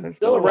around, man. They're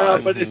Still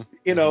around, alive. but it's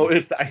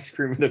it's the ice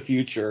cream in the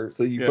future.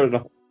 So you put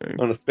it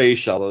on a space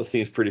shuttle. It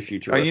seems pretty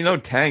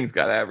futuristic. Tang's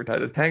got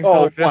advertised. Tang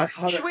still exists.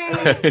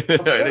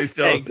 They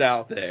still Tang's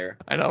out there.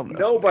 I don't know.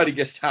 Nobody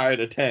gets tired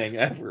of Tang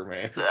ever,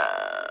 man.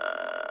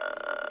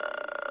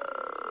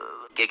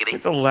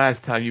 When's the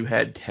last time you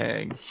had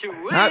Tang?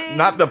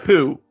 Not the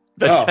poo.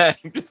 Tang,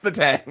 just the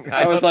Tang.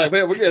 I was like,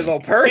 man, we're getting a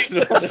little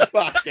personal on this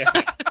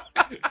podcast.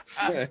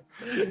 I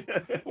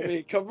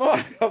mean, come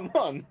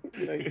on.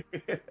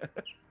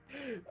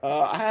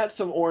 I had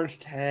some orange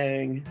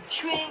Tang.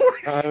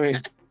 I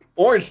mean,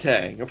 orange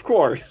Tang, of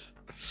course.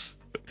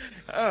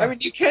 I mean,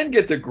 you can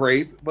get the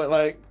grape, but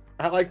like,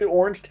 I like the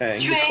orange Tang,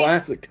 the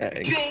classic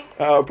Tang.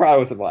 Probably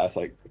within the last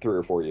like 3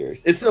 or 4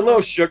 years. It's a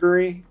little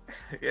sugary.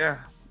 Yeah.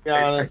 To be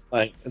honest,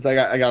 like it's like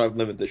I gotta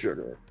limit the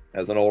sugar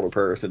as an older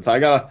person, so I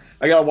gotta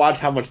watch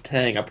how much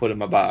Tang I put in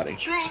my body.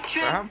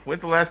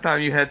 When's the last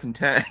time you had some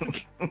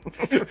Tang?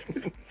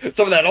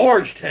 Some of that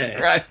orange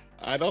Tang. Right.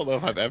 I don't know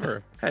if I've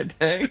ever had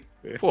Tang.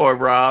 Poor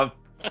Rob.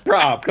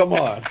 Rob, come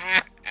on.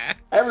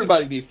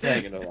 Everybody needs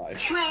Tang in their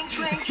life.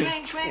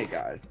 Hey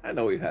guys, I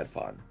know we've had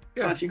fun.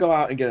 Why don't you go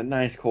out and get a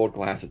nice cold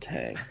glass of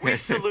Tang? We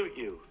salute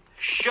you.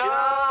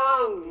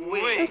 Shall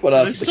we? That's what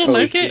else they still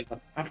make it?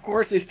 Of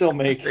course they still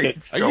make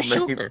it. Are you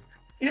sure?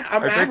 Yeah,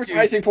 I'm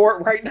advertising for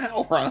it right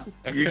now, Ron.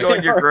 You go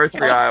in your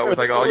grocery aisle with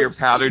like all your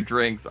powdered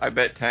drinks. I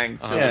bet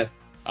Tang's still. Yes.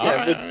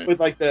 With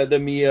like the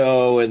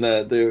Mio and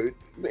the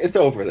it's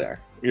over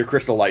there. Your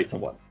Crystal Lights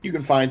and what. You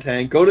can find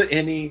Tang. Go to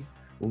any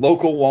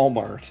local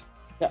Walmart.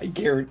 I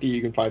guarantee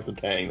you can find some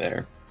Tang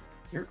there.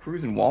 You're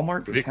cruising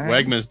Walmart for Tang?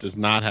 Wegmans does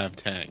not have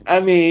Tang. I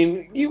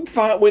mean,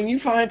 when you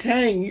find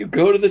Tang, you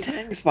go to the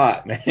Tang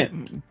spot,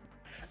 man.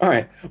 All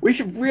right, we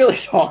should really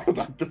talk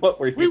about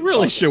what we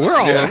really should. We're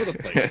all over the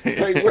place.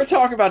 Right, we're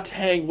talking about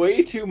Tang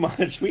way too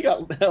much. We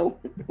got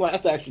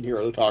Last Action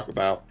Hero to talk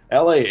about.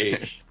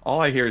 LAH.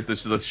 All I hear is the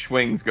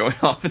swings going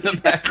off in the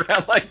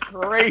background like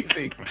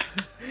crazy.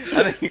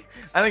 I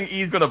think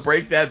he's gonna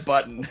break that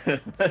button.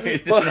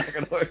 It's not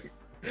gonna work.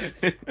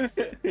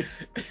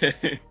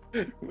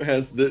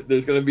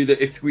 There's gonna be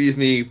the squeeze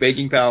me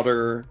baking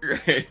powder.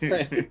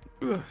 Right.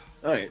 All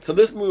right, so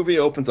this movie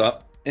opens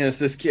up and it's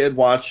this kid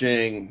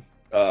watching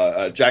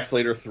Jack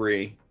Slater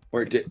 3.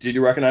 Where did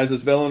you recognize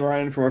this villain,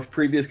 Ryan, from a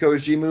previous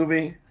Coach G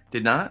movie?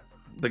 Did not.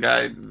 The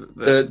guy,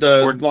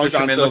 the Long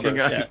John Silver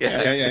guy.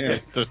 Yeah.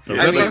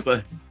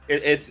 The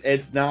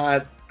It's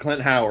not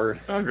Clint Howard.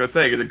 I was gonna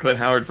say, is it Clint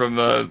Howard from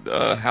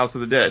the House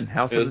of the Dead?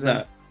 House of the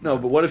Dead. No,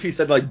 but what if he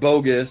said like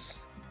bogus?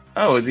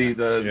 Oh, is he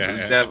the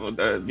devil?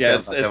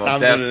 It's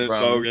Tom Denton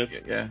bogus.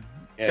 Yeah.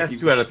 That's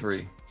 2 out of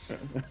 3.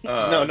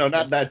 No,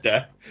 not that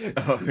death.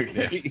 Oh,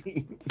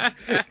 okay.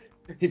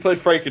 He played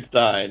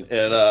Frankenstein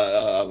and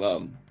I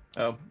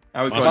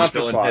was going to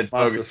Bill and Ted's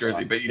bogus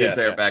jersey, but you did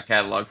say our back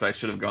catalog, so I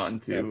should have gone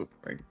to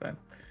Frankenstein.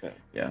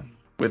 Yeah,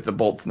 with the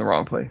bolts in the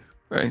wrong place,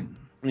 right?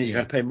 You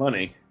gotta pay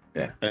money.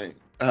 Yeah.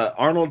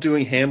 Arnold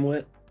doing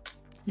Hamlet.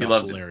 You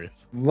loved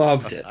hilarious.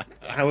 Loved it.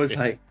 I was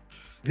like,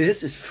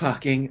 this is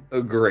fucking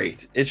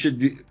great. This should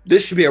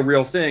be a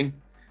real thing.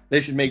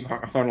 They should make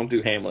Arnold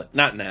do Hamlet.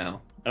 Not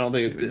now. I don't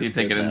think it's. Do you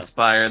think it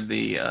inspired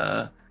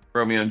the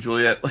Romeo and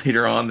Juliet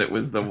later on? That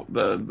was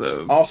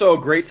the also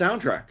a great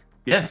soundtrack.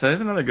 Yes, that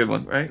is another good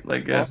one, right?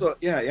 Like also,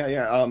 yeah.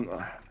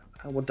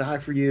 I will die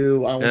for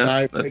you. I will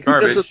die. That's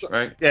Garbage,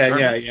 right? Yeah,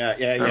 Garbage.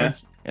 Yeah.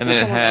 And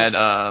then it had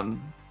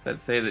that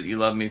Say That You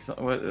Love Me.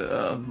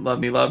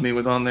 Love Me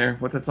was on there.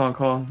 What's that song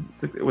called?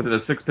 Was it a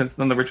Sixpence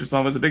None the Richer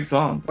song? It was a big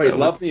song. Wait,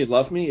 Love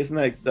Me. Isn't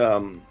that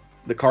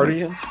the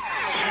Cardigan?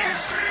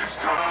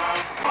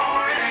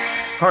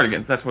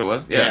 Cardigans, that's what it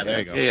was. Yeah, there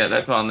you go. Yeah,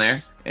 that's on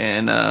there.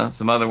 And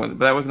some other ones.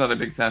 But that was another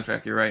big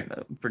soundtrack. You're right.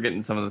 I'm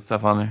forgetting some of the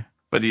stuff on there.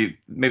 But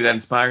maybe that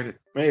inspired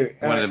it. Maybe.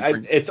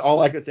 It's all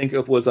I could think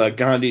of was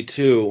Gandhi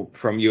 2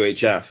 from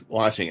UHF.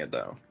 Watching it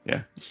though.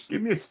 Yeah.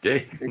 Give me a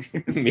steak.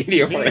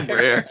 Medium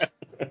rare.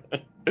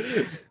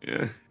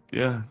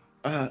 Yeah.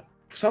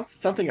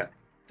 Something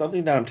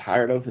that I'm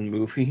tired of in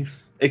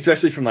movies,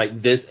 especially from like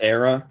this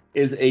era,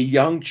 is a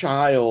young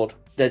child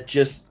that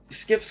just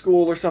skips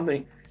school or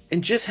something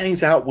and just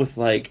hangs out with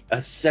like a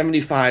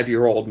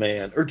 75-year-old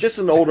man or just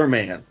an older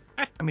man.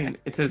 I mean,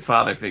 it's his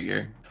father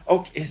figure.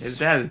 Okay. His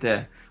dad is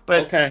dead.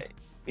 But, okay.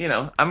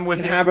 I'm with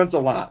it. It him. happens a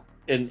lot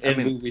in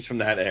movies from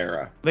that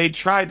era. They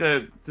tried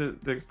to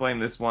explain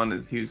this one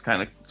as he was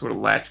kind of sort of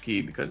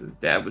latchkey because his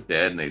dad was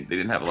dead and they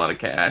didn't have a lot of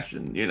cash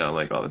and,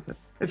 like all this stuff.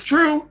 It's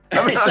true.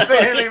 I'm not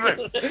saying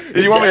anything.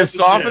 Did you want me to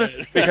soften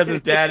it? Because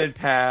his dad had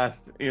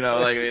passed,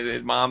 like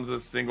his mom's a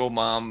single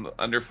mom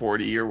under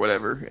 40 or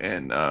whatever,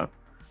 and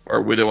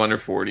or widow under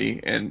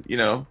 40, and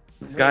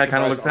this guy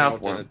kind of looks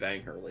out for him.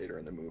 Bang her later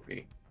in the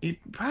movie. He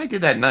probably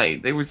did that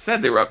night. They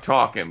said they were up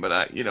talking, but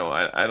I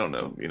don't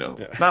know.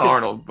 Not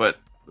Arnold, but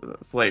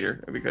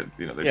Slater, because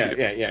they're two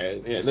different.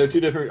 Yeah. They're two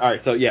different. All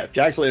right, so yeah,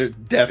 Jack Slater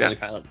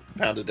definitely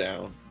pounded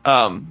down.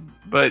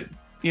 But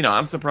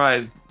I'm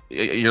surprised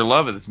your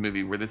love of this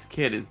movie, where this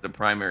kid is the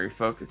primary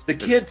focus. The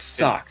kid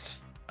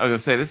sucks. I was gonna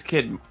say this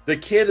kid. The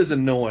kid is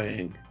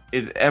annoying.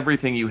 Is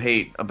everything you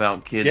hate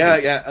about kids.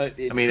 Yeah.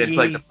 I mean, it's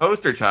like the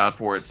poster child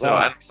for it.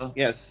 Sucks. So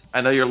Yes.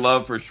 I know your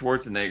love for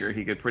Schwarzenegger.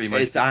 He could pretty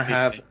much. I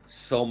have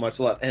so much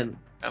love, and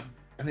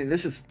I mean,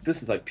 this is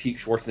like peak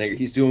Schwarzenegger.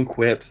 He's doing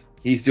quips.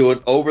 He's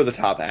doing over the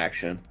top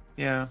action.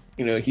 Yeah.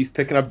 You know, he's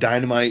picking up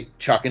dynamite,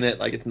 chucking it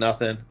like it's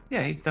nothing.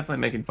 Yeah, he's definitely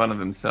making fun of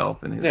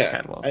himself and his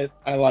catalog.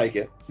 I like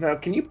it. Now,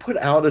 can you put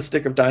out a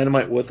stick of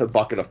dynamite with a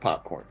bucket of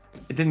popcorn?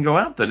 It didn't go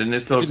out though, didn't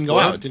it? Still It didn't explode?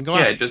 go out. It didn't go out.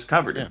 Yeah, it just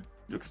covered it.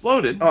 It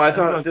exploded. Oh, I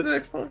thought did it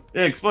explode?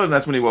 It exploded. And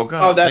that's when he woke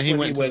up. Oh, that's He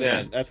when he went- went yeah.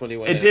 in. That's when he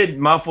went It in. did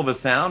muffle the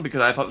sound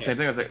because I thought the same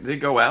thing. I was like, did it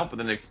go out? But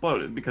then it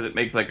exploded because it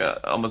makes like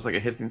almost like a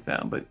hissing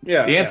sound. But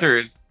Yeah, the answer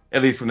is,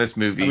 at least from this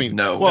movie, I mean,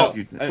 no. well,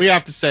 No, we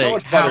have to say How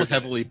much how butter-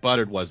 heavily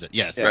buttered was it?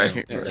 Yes, Yeah, you know,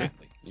 right.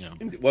 exactly. You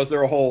know. Was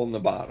there a hole in the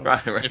bottom?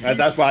 right.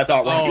 That's what I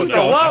thought. Oh, Rocky He was was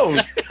going.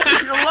 alone. He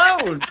was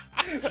alone.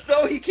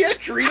 So he can't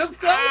treat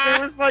himself. There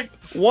was like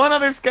one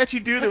other sketchy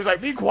dude that was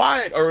like, "Be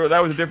quiet," or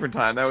that was a different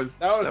time. That was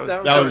That was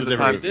a the different-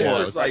 time yeah, before.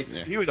 that was- like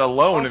yeah. He was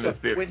alone in Also, this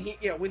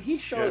theater. when he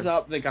shows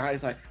up, the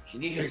guy's like, "You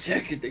need a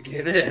ticket to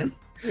get in."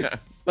 Yeah.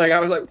 Like I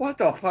was like, "What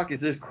the fuck is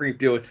this creep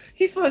doing?"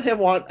 He's letting him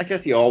want. I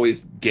guess he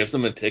always gives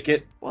him a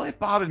ticket. Well, it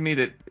bothered me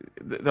that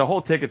the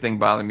whole ticket thing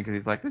bothered me because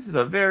he's like, "This is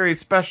a very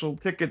special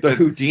ticket." The that's-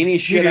 Houdini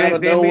shit Yeah, out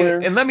of they made nowhere.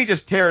 it- and let me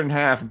just tear it in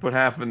half and put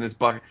half in this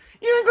bucket.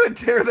 You ain't gonna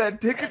tear that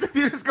ticket. The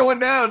theater's going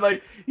down.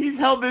 Like he's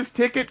held this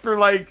ticket for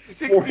like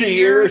 60 40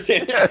 years.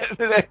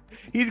 Yeah.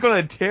 He's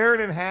gonna tear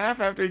it in half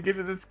after he gives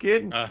it to this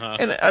kid. Uh-huh.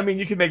 And I mean,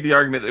 you can make the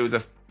argument that it was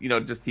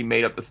just he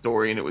made up the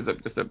story and it was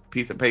just a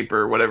piece of paper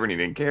or whatever, and he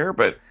didn't care.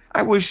 But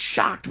I was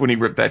shocked when he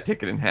ripped that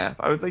ticket in half.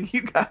 I was like,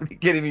 you gotta be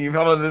kidding me! You've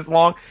held it this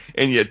long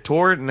and you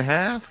tore it in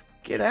half.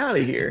 Get out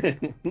of here.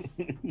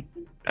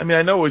 I mean,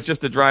 I know it was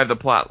just to drive the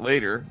plot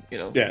later,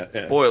 Yeah.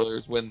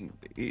 spoilers when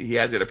he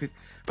has the other piece.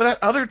 But that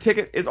other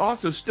ticket is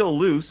also still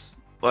loose.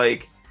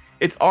 Like,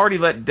 it's already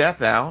let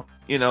death out.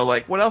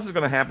 Like, what else is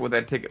going to happen with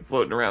that ticket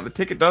floating around? The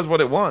ticket does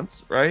what it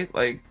wants, right?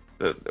 Like,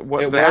 the It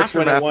works when it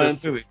aftermath of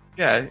wants. this movie.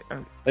 Yeah.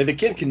 Like the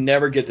kid can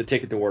never get the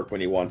ticket to work when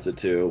he wants it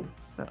to.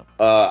 No.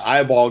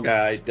 Eyeball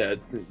guy,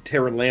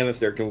 Tyrion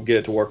Lannister can get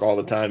it to work all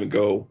the time and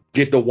go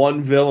get the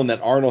one villain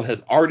that Arnold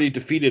has already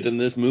defeated in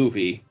this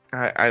movie.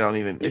 I don't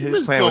even. He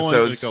His plan was so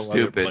going to go other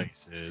stupid.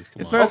 places.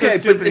 Come It's on. not- so Okay,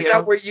 stupid, but is you that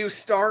know? where you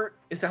start?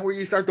 Is that where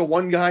you start? The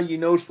one guy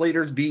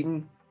Slater's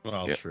beaten.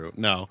 Well, Yeah. true.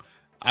 No,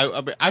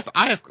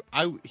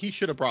 he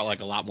should have brought like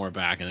a lot more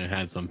back and then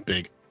had some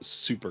big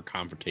super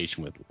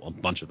confrontation with a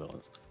bunch of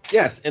villains.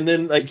 Yes, and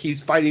then like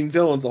he's fighting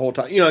villains the whole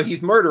time.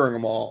 He's murdering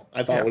them all.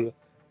 I thought. Yeah.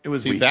 It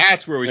was See, weak.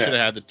 that's where we Yeah. should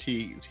have had the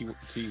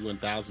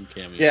T1000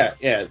 cameo. Yeah.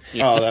 Yeah.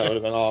 Oh, that would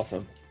have been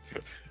awesome.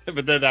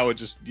 But then that would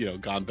just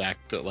gone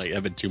back to like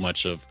have been too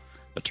much of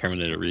a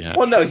Terminator rehash.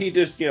 Well, no, he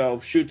just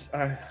shoots.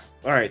 All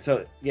right,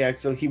 so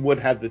he would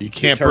have the. You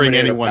can't the bring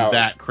Terminator anyone powers.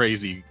 that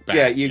crazy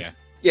back.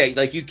 Yeah,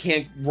 like you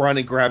can't run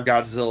and grab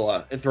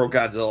Godzilla and throw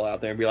Godzilla out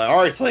there and be like, all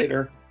right,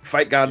 Slater,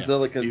 fight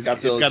Godzilla because It's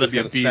Godzilla's got to just be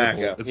a gonna smack beatable.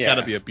 him. It's Yeah. got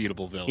to be a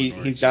beatable villain.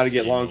 or He's it's got to just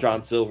get game Long over.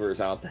 John Silver's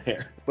out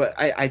there. But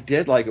I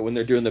did like it when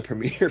they're doing the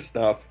premiere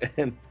stuff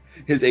and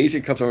his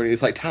agent comes over and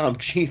he's like, Tom,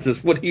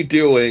 Jesus, what are you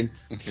doing?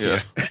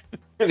 Yeah.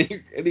 and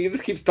he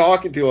just keeps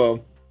talking to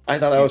him. I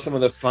thought that was some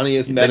of the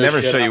funniest They meta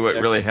never shit show you out what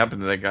there. really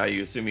happened to that guy.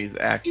 You assume he's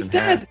axed He's in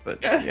dead. half. But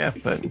yeah,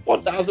 but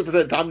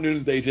 1000% Tom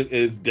Noonan's agent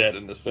is dead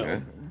in this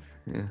film.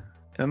 yeah.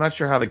 And I'm not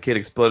sure how the kid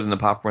exploded in the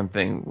popcorn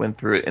thing, went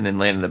through it, and then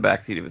landed in the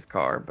backseat of his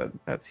car. But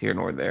that's here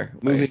nor there.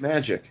 Movie Like,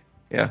 magic.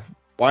 yeah.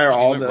 Why are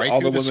all Went the right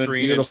all through the the women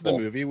screen beautiful? into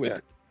the movie with Yeah.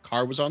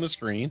 car was on the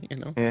screen.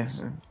 Yeah.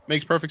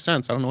 Makes perfect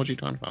sense. I don't know what you're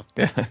talking about.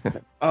 Yeah.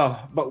 Oh,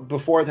 but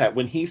before that,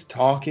 when he's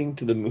talking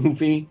to the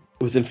movie,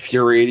 it was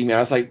infuriating me. I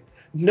was like,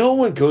 no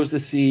one goes to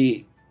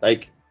see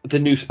like the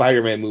new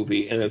Spider-Man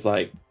movie and it's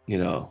like, I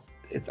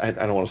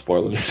don't want to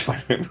spoil the new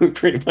Spider-Man movie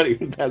for anybody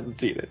who hasn't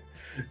seen it.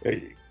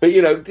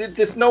 But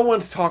just no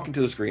one's talking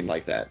to the screen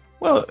like that.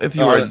 Well, if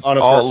you On were a- on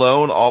a all first-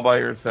 alone, all by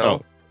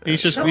yourself.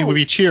 He's just No, we would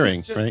be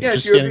cheering, Just- right? Yeah,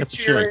 Just you're standing up and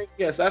cheering. cheering.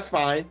 Yes, that's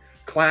fine.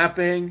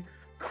 Clapping,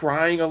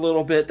 crying a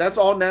little bit. That's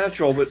all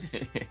natural. But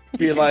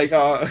be like,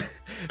 By yourself?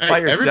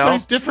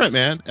 Everybody's different,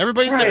 man.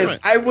 Everybody's Ryan,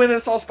 different. I went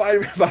and saw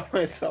Spider-Man by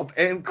myself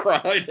and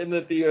cried in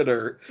the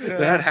theater. Yeah.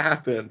 That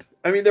happened.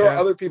 I mean, there were Yeah.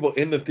 other people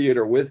in the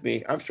theater with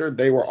me. I'm sure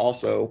they were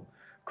also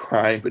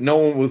crying, but no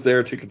one was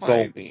there to console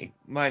Right. me.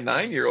 My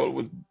 9-year-old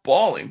was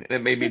bawling, and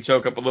it made me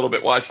choke up a little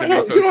bit watching I it.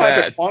 don't, Be so you don't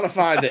have sad. to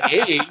quantify the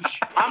age.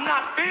 I'm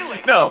not feeling.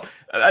 No,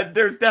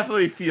 there's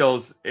definitely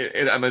feels.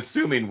 I'm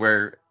assuming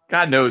where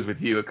God knows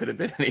with you, it could have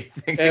been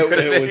anything.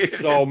 It was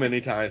so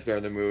many times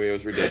during the movie. It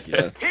was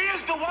ridiculous. He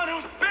is the one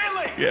who's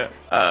feeling. Yeah.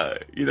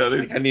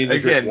 There's, I need to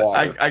drink again,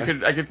 water. I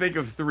could think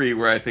of 3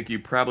 where I think you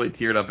probably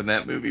teared up in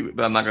that movie,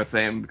 but I'm not gonna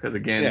say them because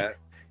again, Yeah.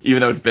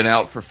 even though it's been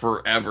out for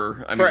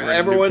forever, I mean, For we're in a new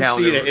everyone's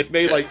calendar. seen it. It's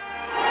made like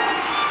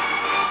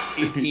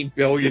 $18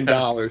 billion.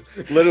 I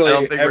Literally,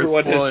 don't think everyone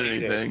we're has spoiling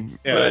seen anything.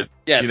 it. Yeah. But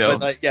Yes, you know,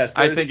 but yes,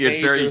 I there's think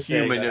it's very major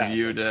thing human that of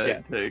you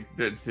happened.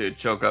 Yeah. to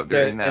choke up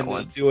during that and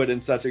one. do it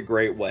in such a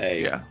great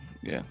way. Yeah.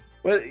 Yeah.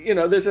 But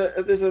there's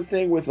a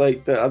thing with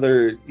like the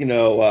other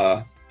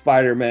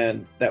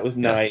Spider-Man that was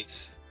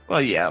nice.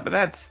 Well, yeah,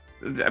 but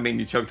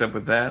you choked up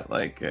with that,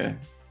 like.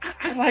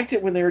 I liked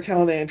it when they were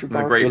telling Andrew The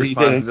Garfield great he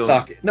didn't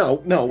responsibility.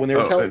 suck. No, when they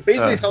were telling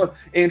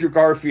Andrew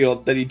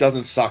Garfield that he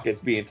doesn't suck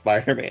at being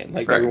Spider-Man.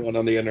 Like everyone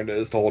on the internet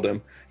has told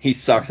him he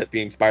sucks at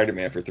being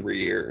Spider-Man for 3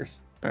 years.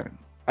 Right.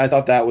 I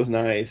thought that was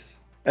nice.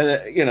 And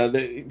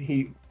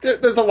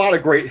there's a lot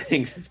of great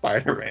things in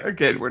Spider-Man.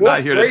 Again, we're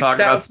not here to talk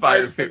about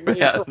Spider-Man.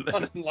 Yeah.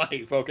 In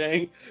life,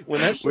 okay? When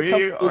that shit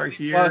We comes are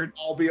here.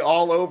 I'll be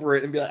all over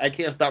it and be like, I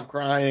can't stop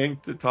crying.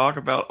 To talk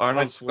about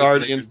Arnold Schwarzenegger's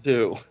Guardians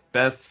 2.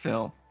 best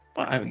film.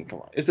 Well, I mean,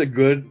 come on. It's a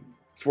good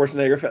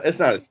Schwarzenegger film. It's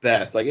not his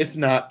best. Like, it's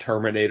not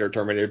Terminator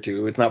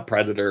 2. It's not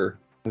Predator.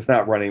 It's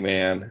not Running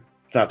Man.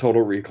 It's not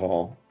Total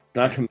Recall. It's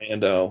not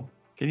Commando.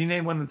 Can you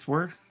name one that's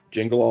worse?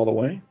 Jingle All the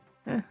Way.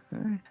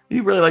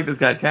 You really like this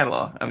guy's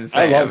catalog. I'm just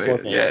saying. I love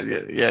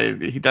Schwarzenegger.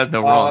 Yeah. He does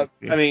no wrong.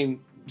 I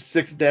mean,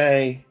 6th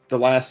Day, The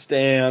Last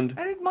Stand.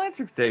 I didn't mind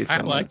 6 Days. I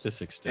like the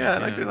 6th Day. Yeah,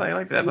 I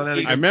liked that.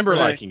 I remember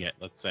liking it.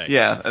 Let's say.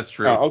 Yeah, that's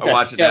true. Oh, okay. I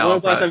watch it yeah, now. when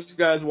was the last time you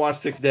guys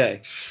watched 6th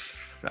Day?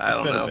 I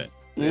don't know.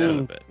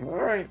 A bit. All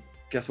right.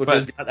 Guess what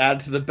just got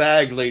added to the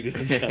bag, ladies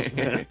and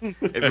gentlemen.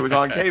 If it was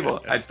on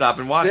cable, I'd stop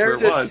and watch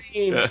There's where it was. a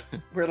scene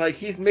where like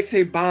he's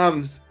mixing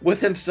bombs with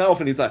himself,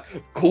 and he's like,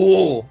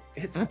 "Cool."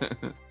 It's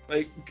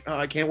like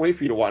I can't wait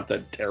for you to watch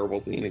that terrible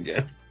scene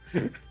again.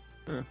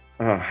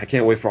 I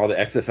can't wait for all the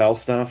XFL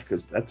stuff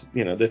because that's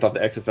they thought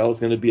the XFL was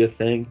going to be a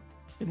thing.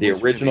 The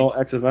original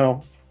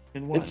XFL.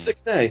 It's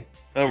 6th Day.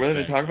 Oh, really?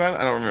 They talk about it?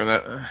 I don't remember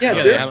that. Yeah,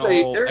 they had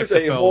there's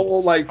a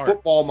whole like part.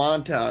 football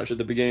montage at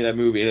the beginning of that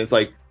movie, and it's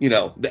like the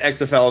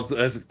XFL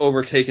has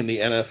overtaken the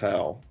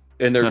NFL,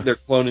 and they're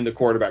cloning the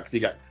quarterback because he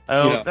got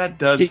that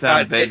does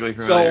sound vaguely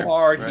familiar. So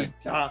hard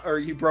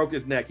Right. he broke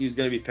his neck, he was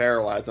going to be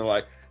paralyzed. I'm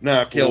like,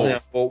 no, kill him.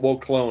 We'll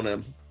clone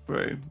him.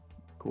 Right.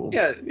 Cool.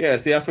 Yeah.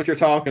 See, that's what you're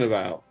talking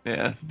about.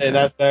 Yeah. And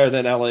that's better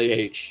than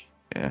LAH.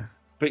 Yeah.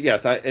 But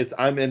yes,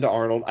 I'm into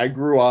Arnold. I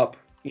grew up,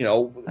 I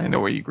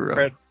know where you grew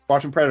up.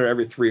 watching Predator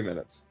every 3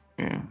 minutes.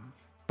 Yeah.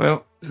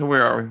 Well, so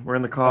where are we? We're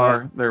in the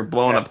car. They're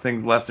blowing up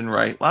things left and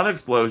right. A lot of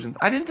explosions.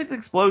 I didn't think the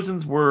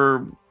explosions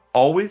were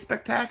always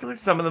spectacular.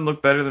 Some of them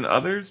look better than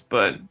others,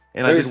 I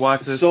did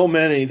watch this. So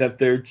many that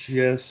they're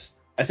just.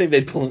 I think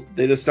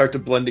they just start to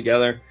blend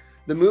together.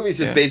 The movie's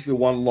just basically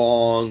one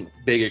long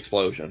big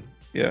explosion.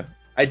 Yeah.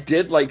 I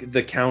did like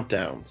the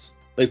countdowns,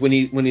 like when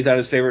he's at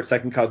his favorite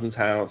second cousin's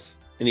house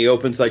and he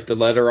opens like the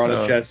letter on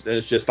his chest and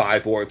it's just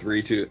 5, 4,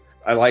 3, 2.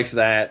 I liked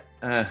that.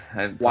 I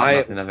thought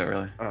nothing of it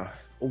really.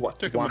 What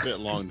Took him a bit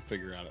long to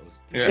figure out it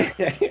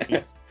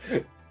was.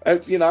 Yeah.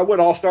 I went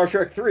all Star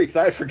Trek 3 because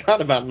I had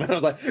forgotten about him. And I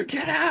was like,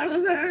 get out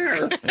of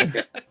there!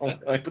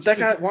 But that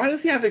guy, why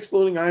does he have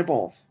exploding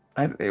eyeballs?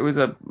 It was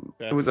a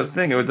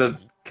thing. It was a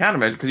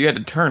countermeasure because you had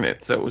to turn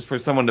it, so it was for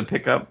someone to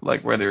pick up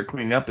like where they were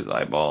cleaning up his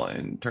eyeball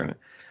and turn it.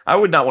 I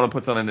would not want to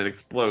put something that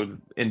explodes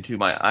into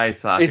my eye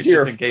socket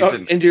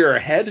into your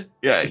head.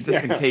 Yeah,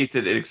 just in case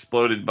it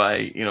exploded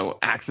by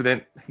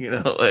accident.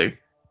 Like.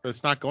 But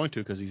it's not going to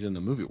because he's in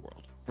the movie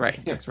world. Right.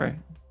 That's right.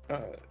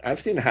 I've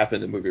seen it happen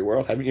in the movie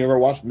world. Haven't you ever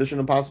watched Mission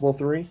Impossible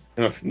 3?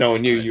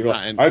 Knowing you're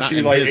like, I've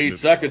seen like 8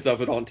 seconds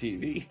of it on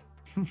TV.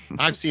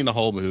 I've seen the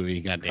whole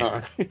movie.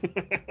 Goddamn.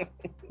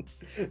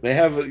 They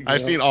have.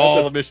 I've seen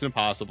all the Mission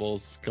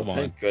Impossibles. Come on.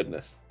 Thank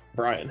goodness.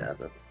 Brian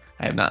hasn't.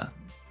 I have not.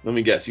 Let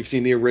me guess. You've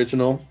seen the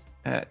original?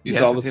 You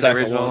saw the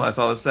second original. one? I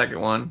saw the second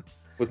one.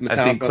 With Metallica,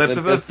 I've seen clips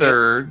of the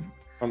third.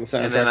 On the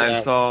soundtrack. And then I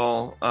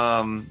saw.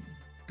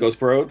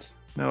 Ghost Roads?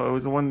 No, it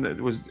was the one that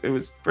it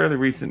was fairly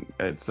recent.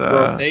 It's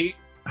Road 8?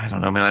 I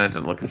don't know, man. I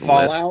didn't look at the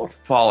Fallout? list.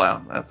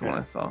 Fallout. That's the one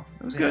I saw.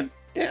 It was good.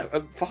 Yeah,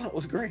 Fallout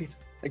was great.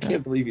 I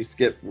can't believe you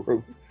skipped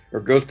or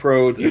Ghost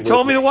Road. You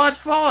told me to watch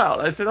Fallout.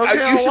 I said, okay,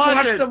 I'll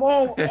watch it. them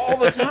all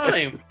the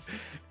time.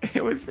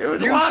 It was a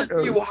You lot.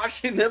 should be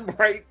watching them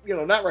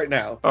not right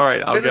now. All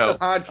right, I'll Finish go. the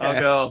podcast.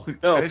 I'll go.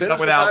 No, finish finish up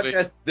without me.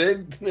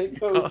 Then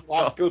go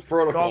watch Ghost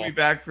Protocol. Call me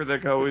back for the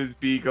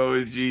Co-is-B,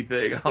 Co-is-G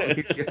thing. I'll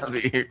get out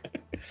of here.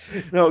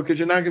 No, because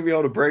you're not going to be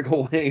able to break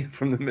away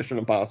from the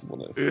Mission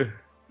Impossibleness.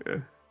 Yeah.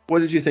 What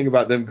did you think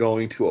about them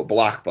going to a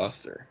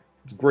blockbuster?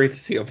 It's great to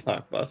see a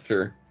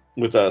blockbuster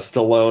with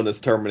Stallone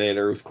as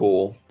Terminator. It was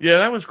cool. Yeah,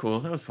 that was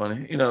cool. That was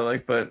funny.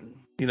 But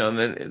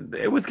then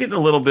it was getting a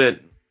little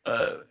bit.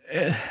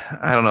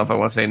 I don't know if I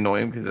want to say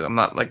annoying because I'm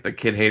not like the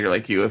kid hater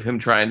like you of him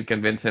trying to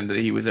convince him that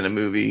he was in a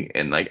movie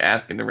and like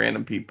asking the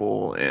random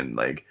people and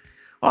like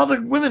all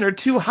the women are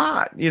too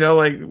hot,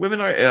 like women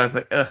are. And I was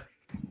like, ugh,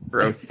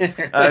 gross.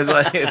 I was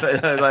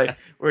like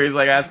where he's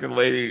like asking the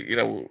lady,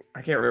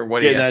 I can't remember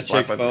what getting that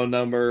chick's phone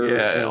number,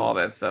 and all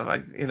that stuff.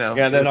 Yeah,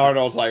 and then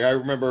Arnold's like, I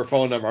remember her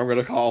phone number. I'm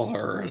gonna call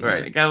her.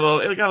 Right. It got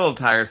a little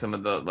tiresome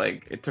of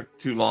the it took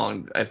too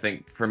long, I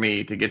think, for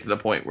me to get to the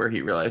point where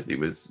he realized he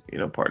was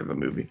part of a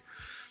movie.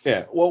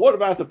 Yeah. Well, what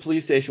about the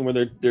police station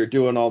where they're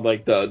doing all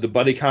like the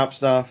buddy cop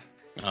stuff?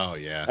 Oh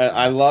yeah.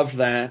 I loved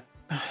that.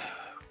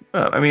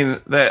 I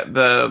mean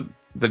the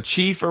the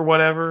chief or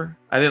whatever.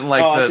 I didn't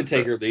like I could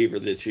take or leave or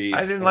the chief.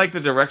 I didn't like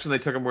the direction they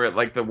took him, where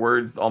like the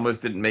words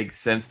almost didn't make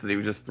sense, that he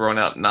was just throwing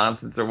out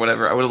nonsense or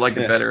whatever. I would have liked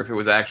it better if it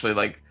was actually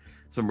like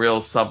some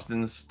real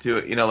substance to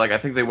it. Like I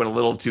think they went a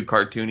little too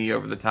cartoony,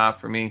 over the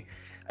top for me.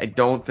 I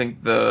don't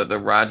think the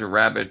Roger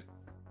Rabbit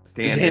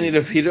stand. Danny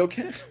DeVito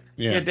cat.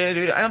 Yeah,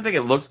 dude, I don't think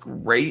it looks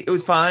great. It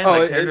was fine.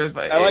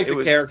 I like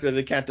the character.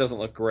 The cat doesn't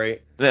look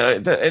great.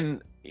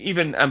 And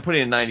even I'm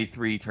putting it in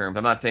 93 terms.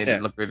 I'm not saying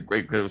it looked great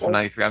because it was from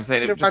 93. I'm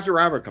saying it just, Roger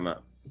Rabbit come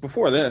out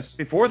before this.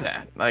 Before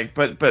that, like,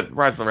 but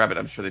Roger Rabbit,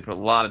 I'm sure they put a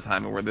lot of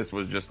time in, where this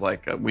was just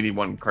like we need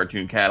one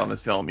cartoon cat on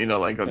this film.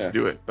 Like let's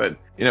do it. But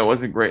it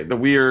wasn't great. The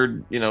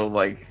weird,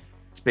 like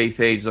space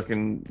age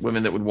looking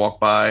women that would walk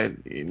by.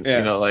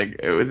 Like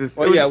it was just.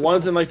 Well,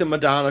 one's in like the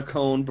Madonna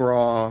cone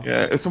bra.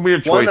 Yeah, it's some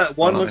weird choice.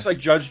 One looks like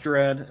Judge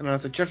Dredd, and I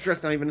was like, Judge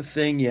Dredd's not even a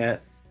thing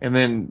yet. And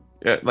then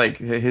like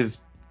his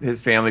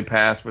family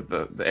passed with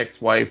the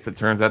ex-wife that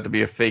turns out to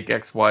be a fake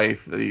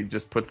ex-wife that he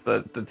just puts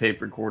the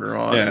tape recorder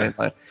on. Yeah. And then,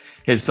 like,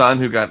 his son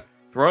who got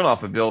thrown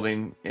off a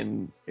building,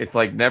 and it's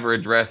like never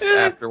addressed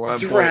after one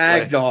point.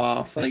 Dragged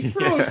off. Like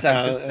throw us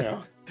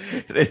out.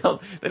 They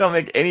don't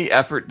make any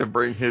effort to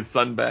bring his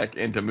son back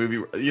into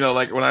movie.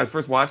 Like when I was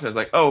first watching, I was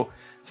like, oh,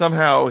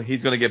 somehow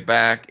he's gonna get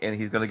back and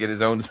he's gonna get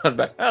his own son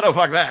back. Oh no,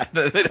 fuck that.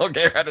 They don't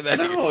care out of that.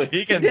 No,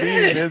 he can be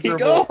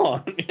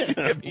miserable. He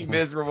can be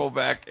miserable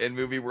back in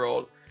movie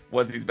world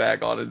once he's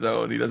back on his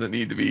own. He doesn't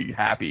need to be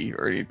happy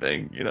or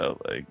anything.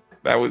 Like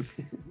that was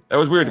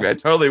weird to me. I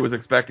totally was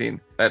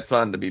expecting that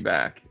son to be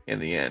back in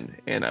the end,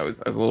 and I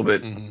was a little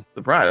bit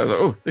surprised. I was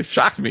like, oh, they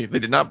shocked me. They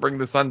did not bring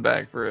the son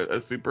back for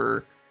a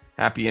super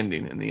happy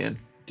ending in the end.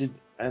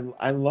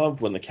 I loved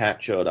when the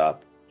cat showed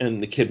up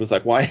and the kid was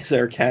like, why is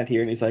there a cat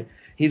here? And he's like,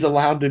 he's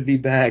allowed to be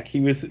back.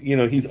 He was,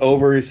 he's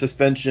over his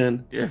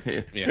suspension. Yeah,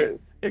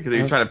 because he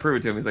was trying to prove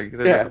it to him. He's like,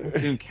 there's a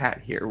cartoon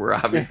cat here. We're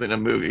obviously in a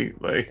movie.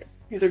 Like,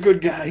 he's a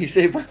good guy. He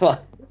saved my life.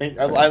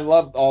 I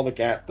loved all the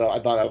cat stuff. I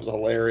thought that was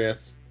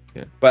hilarious.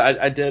 Yeah. But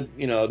I did,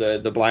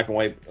 the black and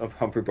white of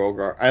Humphrey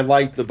Bogart. I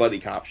liked the buddy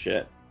cop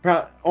shit.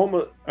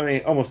 Almost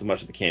as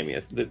much as the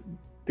cameos.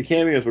 The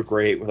cameos were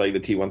great with like the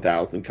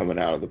T-1000 coming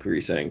out of the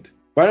precinct.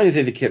 But I don't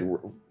even think the kid,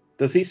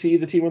 does he see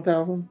the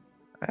T-1000?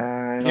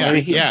 And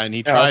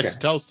he tries to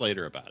tell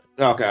Slater about it.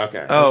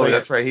 Okay. Oh,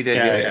 that's right, he did.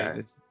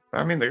 Yeah.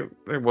 I mean,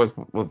 there was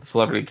with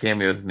celebrity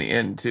cameos in the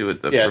end too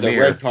at the premiere. The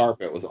red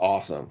carpet was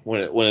awesome.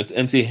 When it's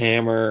MC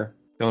Hammer,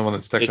 the only one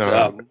that sticks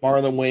out.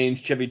 Marlon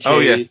Wayans, Chevy Chase. Oh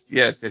yes.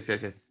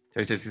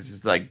 Chevy Chase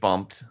is like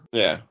bumped.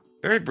 Yeah.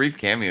 Very brief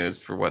cameos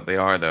for what they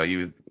are, though.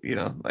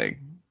 Like.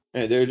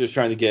 And they're just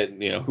trying to get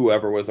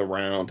whoever was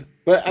around.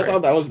 But I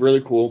thought that was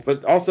really cool.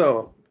 But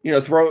also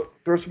throw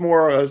some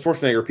more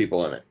Schwarzenegger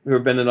people in it who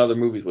have been in other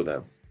movies with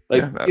him.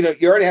 Like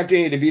you already have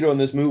Danny DeVito in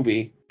this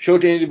movie. Show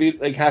Danny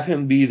DeVito, like have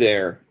him be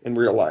there in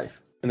real life,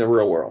 in the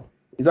real world.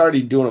 He's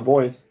already doing a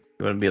voice.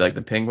 You want to be like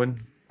the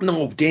Penguin?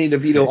 No, Danny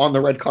DeVito on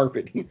the red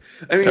carpet.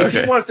 If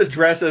he wants to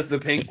dress as the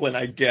Penguin,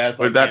 I guess.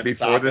 Was that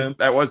before this?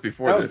 That was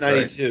before this. That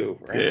was 92,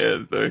 right?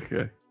 Yeah,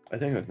 okay. I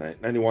think it was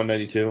 91,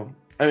 92.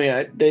 I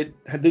mean,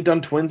 had they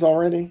done Twins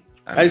already?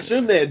 I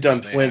assume they had done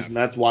Twins, and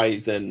that's why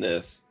he's in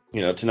this.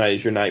 Tonight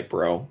is your night,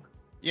 bro.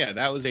 Yeah,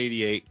 that was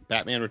 88.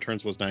 Batman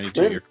Returns was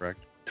 92. You're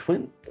correct.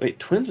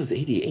 Twins was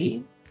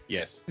 88?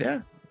 Yes. Yeah.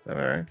 Is that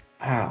all right?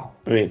 Wow.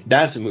 I mean,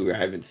 that's a movie I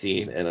haven't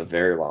seen in a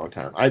very long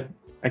time.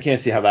 I can't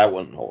see how that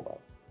wouldn't hold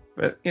up.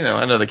 But,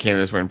 I know the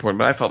cameos were important,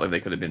 but I felt like they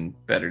could have been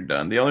better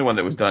done. The only one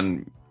that was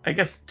done, I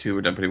guess two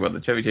were done pretty well.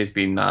 The Chevy Chase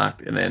being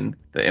knocked, and then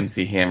the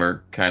MC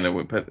Hammer kind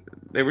of, but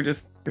they were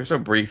so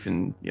brief,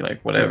 and you're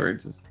like, whatever.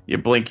 Just you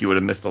blink, you would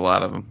have missed a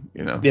lot of them,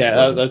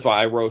 Yeah, that's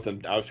why I wrote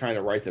them. I was trying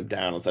to write them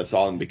down as I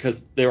saw them,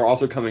 because they were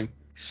also coming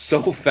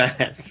so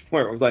fast,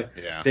 where it was like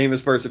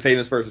famous person.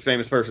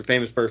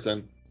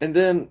 And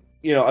then,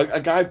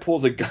 a guy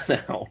pulls a gun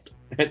out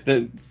at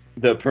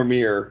the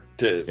premiere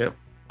to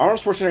Arnold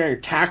Schwarzenegger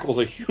tackles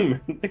a human.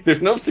 Like,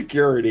 there's no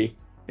security.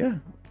 Yeah.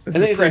 This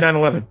is pre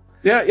 9/11.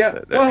 Yeah.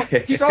 Well,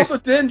 he's also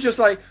then just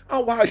like, oh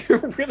wow, you're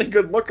a really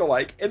good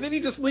lookalike, and then he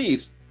just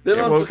leaves.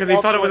 Because he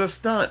thought it was a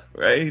stunt,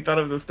 right? He thought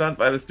it was a stunt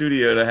by the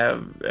studio to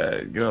have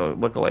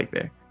lookalike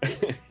there.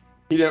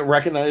 He didn't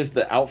recognize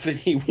the outfit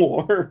he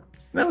wore.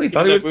 No, he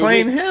thought he was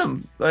playing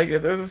him. Like,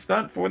 if there's a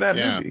stunt for that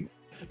movie.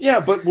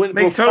 Yeah, but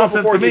makes total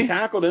sense to me. He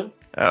tackled him.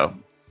 Oh,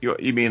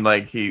 you mean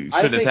like he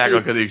shouldn't have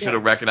tackled because he should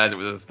have recognized it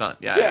was a stunt?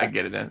 Yeah, I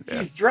get it. Yeah.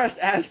 He's dressed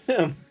as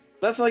him.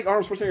 That's like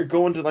Arnold Schwarzenegger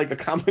going to like a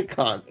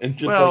Comic-Con and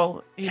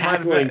just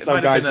tackling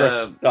some guy dressed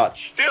as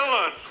Dutch.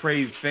 Dylan!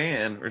 Crazy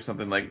fan or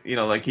something like he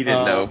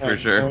didn't know for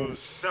sure. Oh,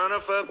 son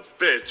of a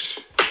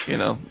bitch!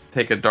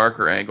 Take a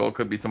darker angle.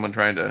 Could be someone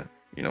trying to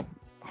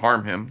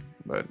harm him,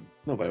 but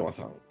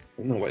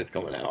nobody's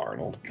coming at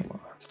Arnold. Come on.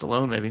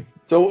 Stallone maybe.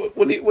 So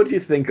what do you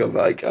think of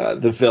like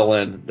the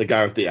villain, the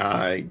guy with the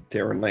eye,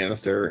 Tyrion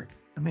Lannister?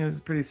 I mean, it was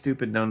a pretty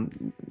stupid, no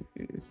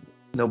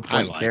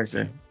point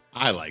character.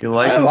 I liked him.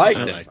 I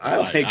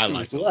liked him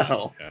as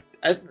well.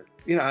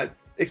 Yeah.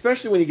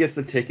 Especially when he gets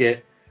the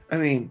ticket. I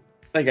mean,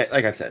 like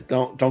I said,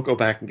 don't go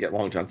back and get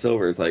Long John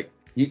Silver. It's like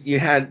You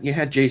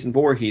had Jason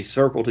Voorhees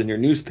circled in your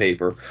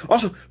newspaper.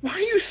 Also, why are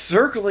you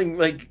circling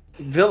like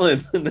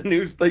villains in the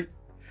news? Like,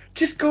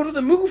 just go to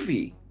the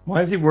movie.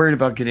 Why is he worried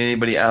about getting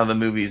anybody out of the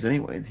movies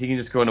anyways? He can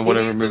just go into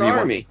whatever movie he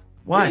wants.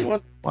 Why?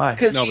 Why?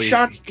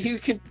 Because he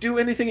can do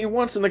anything he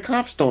wants, and the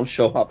cops don't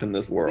show up in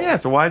this world. Yeah,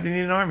 so why does he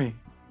need an army?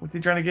 What's he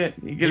trying to get?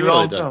 He get it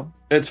all himself.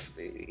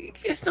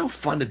 It's no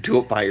fun to do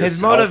it by yourself.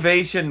 His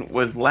motivation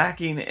was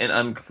lacking and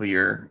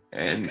unclear,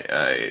 and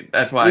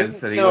that's why I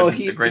said he wasn't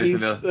the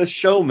greatest of the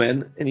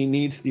showman, and he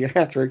needs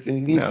theatrics, and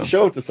he needs to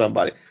show it to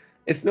somebody.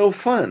 It's no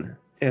fun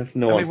if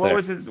no one's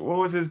there. What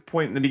was his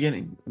point in the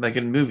beginning? Like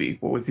in the movie,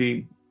 what was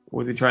he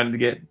trying to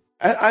get?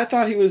 I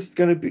thought he was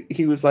gonna be.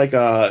 He was like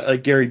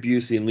Gary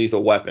Busey in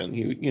Lethal Weapon.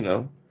 He,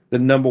 the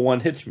number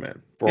one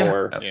hitchman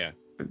for.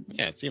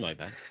 Yeah, it seemed like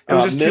that. It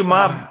was just two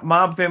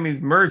mob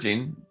families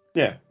merging.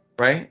 Yeah.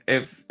 Right.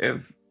 If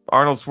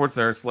Arnold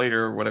Schwarzenegger,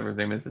 Slater, or whatever his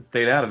name is, had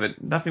stayed out of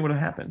it, nothing would have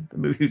happened. The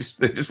movie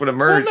just would have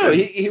merged. Well, no,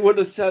 he would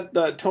have said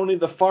Tony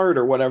the Fart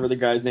or whatever the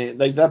guy's name.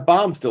 Like that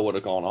bomb still would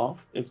have gone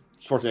off if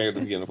Schwarzenegger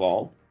doesn't get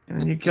involved. And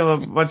then you kill a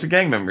bunch of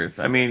gang members.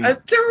 I mean,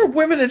 there were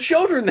women and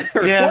children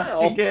there as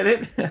well. I get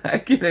it. I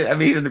get it. I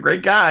mean, he's a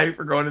great guy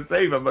for going to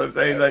save them. But I'm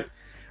saying, like,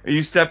 are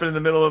you stepping in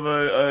the middle of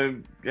a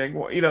gang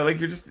war? Like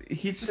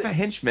he's just a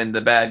henchman,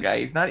 the bad guy.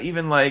 He's not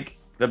even like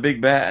the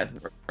big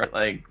bad.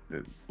 Like,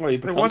 he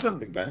wasn't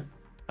the big bad.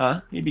 Huh?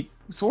 He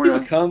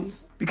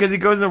becomes because he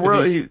goes in the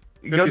world. He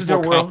goes into a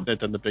world confident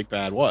than the big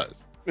bad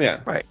was. Yeah.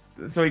 Right.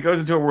 So he goes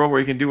into a world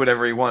where he can do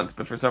whatever he wants,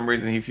 but for some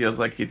reason he feels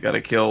like he's got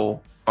to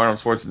kill Arnold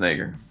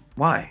Schwarzenegger.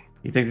 Why?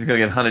 He thinks he's gonna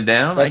get hunted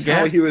down? That's I guess.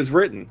 How he was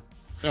written.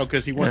 No,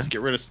 because he wants to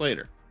get rid of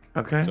Slater.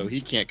 Okay. So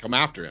he can't come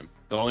after him.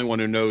 The only one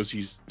who knows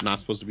he's not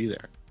supposed to be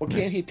there. Well,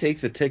 can't he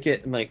take the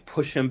ticket and like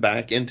push him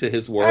back into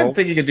his world? I don't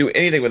think he could do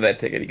anything with that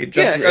ticket. He could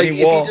jump through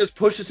any wall. If he just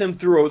pushes him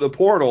through the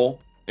portal.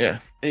 Yeah.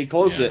 And he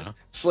closes it.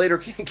 Slater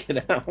can't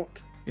get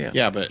out. Yeah.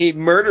 Yeah, but he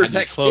murders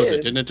that close kid.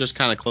 it. Didn't it just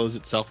kind of close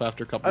itself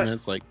after a couple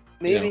minutes? Like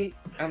maybe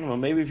I don't know.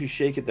 Maybe if you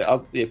shake it,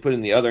 you put it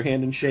in the other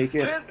hand and shake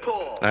it.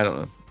 I don't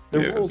know. The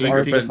rules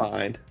are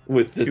defined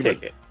with the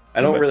ticket.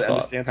 I don't really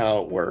understand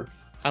how it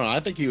works. I don't know. I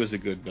think he was a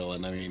good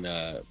villain. I mean,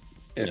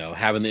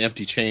 having the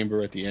empty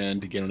chamber at the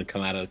end to get him to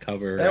come out of the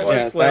cover. That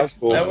was slick. That was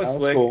cool. That was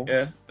slick. Cool.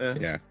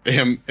 Yeah.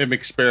 Him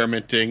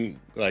experimenting.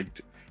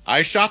 Like,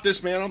 I shot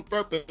this man on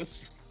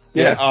purpose.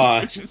 Yeah.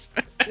 I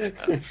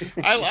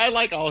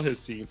like all his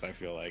scenes. I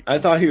feel like. I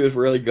thought he was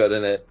really good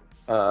in it.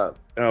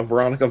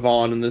 Veronica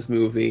Vaughn in this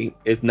movie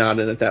is not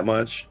in it that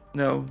much.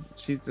 No,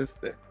 she's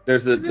just there.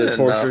 There's the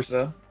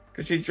torture.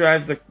 Because she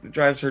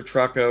drives her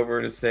truck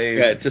over to save.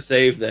 Yeah, to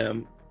save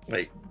them.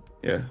 Like.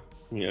 Yeah.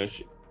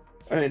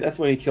 That's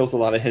when he kills a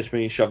lot of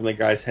henchmen. He's shoving the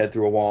guy's head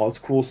through a wall. It's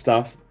cool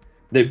stuff.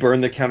 They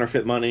burn the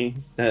counterfeit money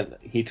that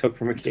he took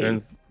from a king.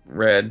 Turns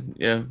red.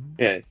 Yeah.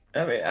 Yeah.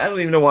 I mean, I don't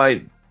even know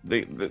why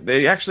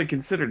they actually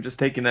considered just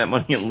taking that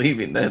money and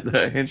leaving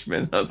the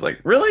henchman. I was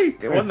like, really?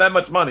 It wasn't that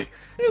much money.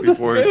 It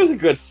was a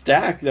good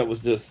stack. That was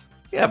just.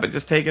 Yeah, but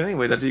just take it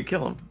anyways after you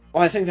kill him.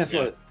 Well, I think that's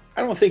what.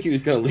 I don't think he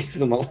was going to leave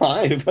them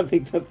alive. I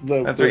think that's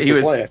right. He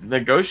was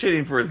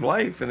negotiating for his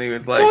life, and he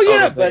was like, "Oh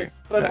yeah, but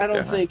I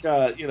don't think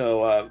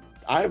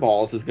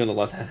Eyeballs is going to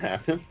let that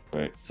happen."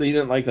 Right. So you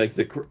didn't like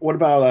the. What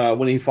about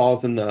when he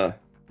falls in the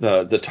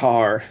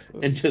tar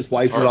and just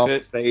wipes it off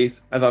his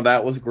face? I thought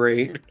that was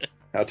great.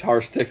 How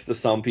tar sticks to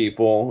some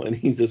people, and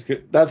he's just.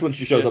 That's when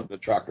she shows up in the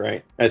truck,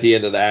 right? At the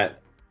end of that.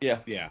 Yeah.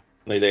 Yeah.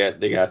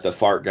 They got the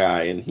fart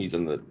guy, and he's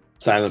in the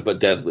Silent but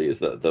Deadly is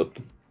the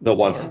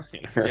one.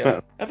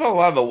 Yeah. I thought a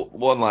lot of the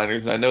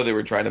one-liners, and I know they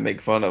were trying to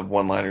make fun of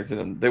one-liners,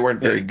 and they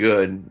weren't very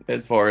good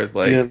as far as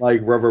like. You didn't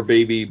like Rubber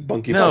Baby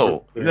Bunky.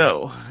 No.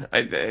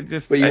 I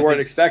just. But you weren't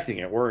expecting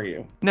it, were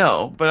you?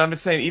 No, but I'm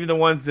just saying, even the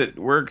ones that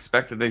were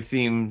expected, they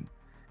seem.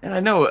 And I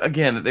know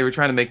again that they were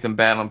trying to make them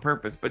bad on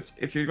purpose, but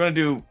if you're going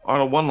to do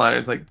Arnold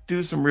one-liners, like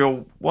do some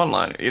real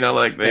one-liners.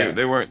 Like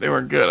they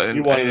weren't good.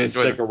 You wanted to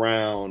stick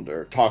around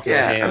or talk to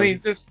them. I mean,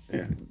 just.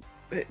 Yeah.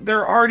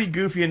 They're already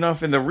goofy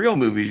enough in the real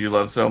movies you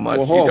love so much.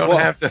 You don't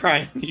have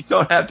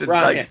to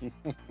like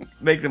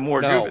make them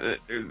more goofy.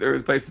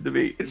 There's places to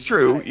be. It's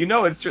true.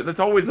 It's true. That's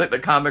always like the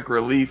comic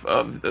relief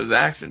of those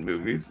action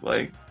movies.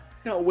 Like,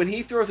 when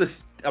he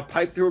throws a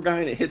pipe through a guy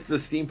and it hits the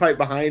steam pipe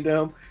behind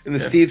him, and the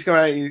steam's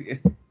coming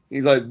out,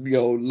 he's like,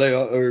 lay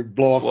or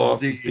blow off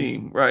some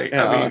steam. Right.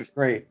 Yeah, I mean, it's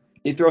great.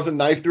 He throws a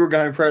knife through a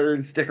guy in Predator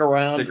and stick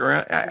around.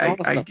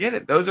 I get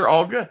it. Those are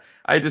all good.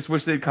 I just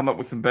wish they'd come up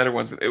with some better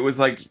ones. It was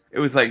like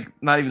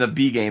not even the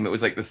B game. It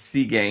was like the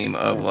C game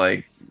of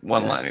like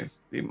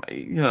one-liners.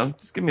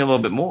 Just give me a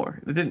little bit more.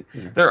 They didn't.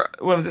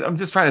 I'm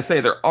just trying to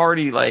say they're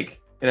already like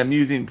an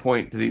amusing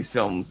point to these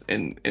films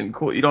and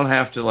cool. You don't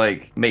have to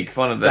like make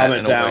fun of that dumb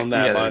it down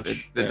that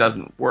much. It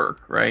doesn't work,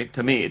 right?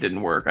 To me, it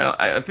didn't work.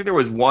 I think there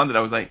was one that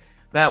I was like,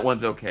 that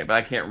one's okay, but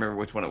I can't remember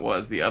which one it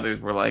was. The others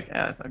were like,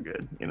 that's not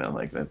good.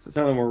 Like that's just.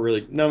 None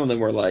of them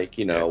were like,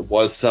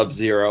 was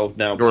Sub-Zero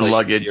now your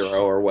luggage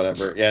Zero or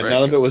whatever. Yeah, right.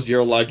 None of it was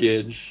your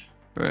luggage.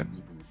 Right.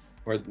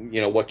 Or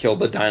what killed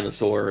the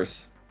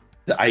dinosaurs,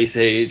 the Ice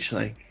Age.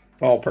 Like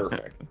It's all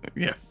perfect.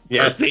 Yeah.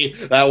 Yeah, see,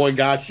 that one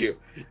got you.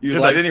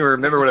 Because I didn't even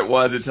remember what it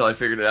was until I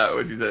figured it out.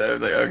 What you said, I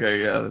was like,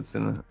 okay, yeah, that's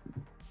been the...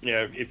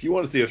 Yeah, if you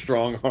want to see a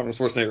strong Arnold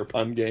Schwarzenegger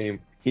pun game,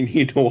 you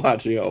need to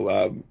watch,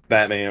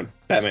 Batman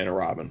and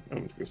Robin.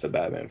 I'm just gonna say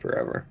Batman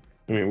forever.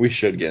 I mean, we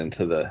should get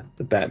into the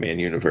Batman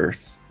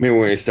universe. I mean,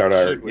 when we start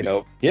our,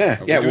 when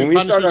we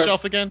start our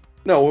shelf again.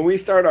 No, when we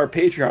start our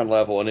Patreon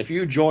level, and if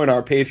you join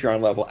our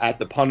Patreon level at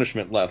the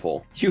punishment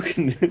level, you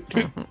can,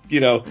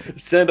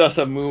 send us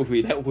a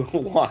movie that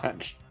we'll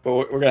watch. But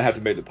we're gonna have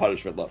to make the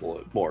punishment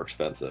level more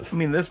expensive. I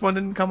mean, this one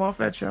didn't come off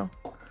that show.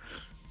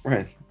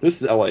 Right.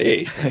 This is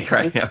LA8.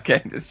 Right.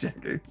 Okay. Just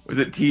checking. Was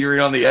it teetering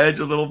on the edge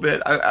a little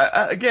bit?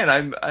 I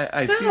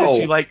see that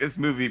you like this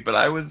movie, but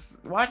I was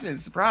watching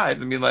it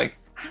surprised. I mean, like,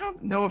 I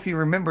don't know if he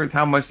remembers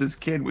how much this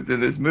kid was in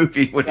this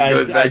movie when he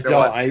goes back to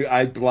watch.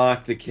 I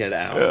blocked the kid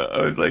out.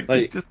 I was like,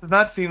 it just does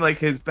not seem like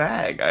his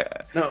bag.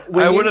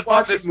 When I would have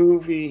thought this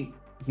movie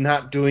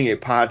not doing a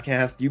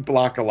podcast, you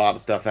block a lot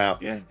of stuff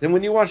out. Yeah. Then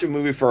when you watch a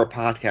movie for a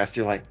podcast,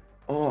 you're like,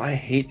 oh, I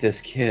hate this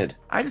kid.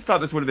 I just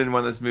thought this would have been one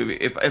of those movies.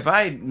 If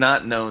I had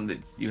not known that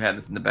you had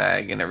this in the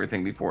bag and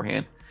everything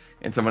beforehand,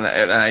 and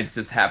I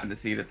just happened to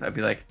see this, I'd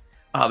be like,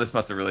 oh, this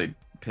must have really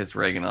pissed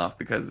Reagan off,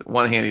 because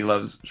one hand he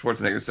loves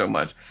Schwarzenegger so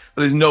much,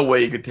 but there's no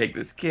way you could take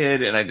this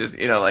kid, and I just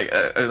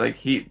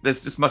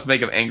this just must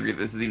make him angry that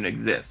this even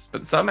exists.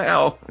 But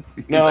somehow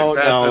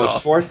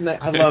Schwarzenegger.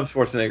 I love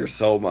Schwarzenegger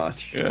so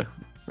much. Yeah,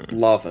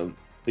 love him.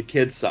 The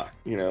kid sucked.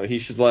 He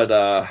should let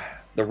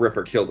the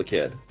Ripper kill the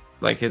kid.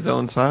 Like his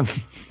own son.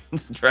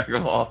 Drag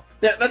him off.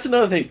 Yeah, that's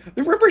another thing.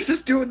 The Ripper's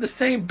just doing the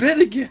same bit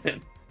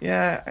again.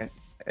 Yeah,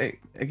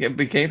 again,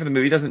 became for the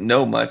movie. He doesn't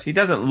know much. He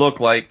doesn't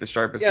look like the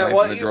sharpest knife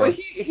in the drawer.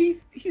 He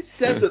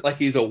says it like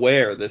he's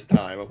aware this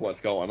time of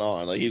what's going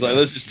on. Like he's like,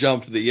 let's just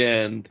jump to the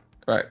end.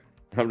 Right.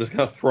 I'm just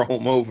gonna throw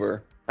him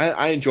over.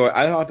 I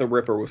thought the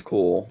Ripper was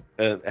cool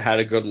and had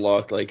a good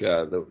look, like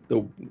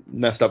the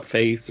messed up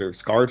face or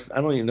scarred.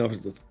 I don't even know if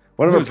it's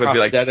whatever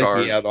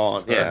prosthetic he had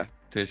on. Yeah.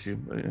 Tissue.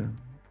 But yeah.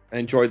 I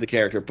enjoyed the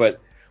character,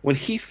 but when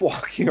he's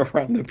walking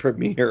around the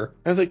premiere,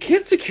 I was like,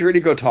 can't security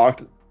go talk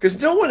to...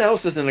 Because no one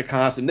else is in a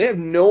costume. They have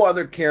no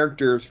other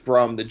characters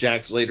from the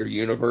Jack Slater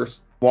universe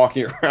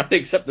walking around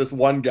except this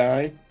one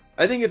guy.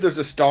 I think if there's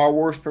a Star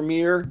Wars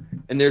premiere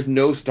and there's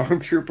no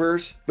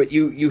stormtroopers, but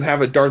you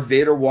have a Darth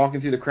Vader walking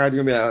through the crowd,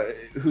 you're going to be like,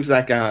 who's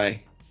that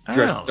guy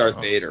dressed as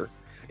Darth Vader?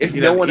 If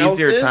no one else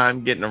is... easier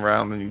time getting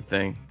around than you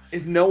think.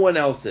 If no one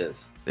else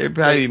is... There'd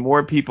probably be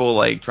more people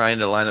like trying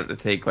to line up to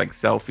take like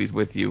selfies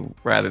with you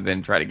rather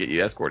than try to get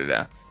you escorted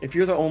out. If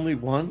you're the only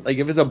one, like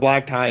if it's a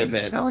black tie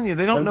event, I'm telling you,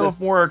 they don't know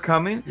if more are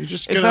coming. You're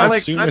just gonna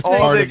assume it's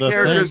part of the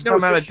characters thing.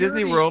 come out of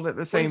Disney World at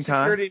the same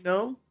time. Security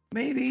know?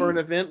 Maybe for an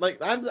event like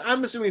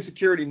I'm assuming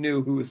security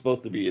knew who was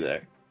supposed to be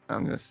there.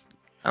 I'm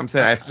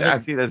saying I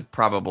see it as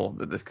probable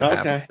that this could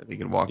happen. That he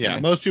could walk in. Yeah,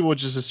 most people would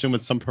just assume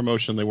it's some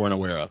promotion they weren't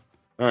aware of.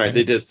 All right,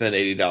 they did spend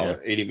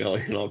 $80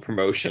 million on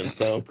promotion,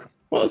 so.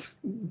 Well, let's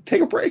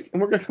take a break, and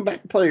we're going to come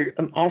back and play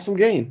an awesome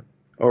game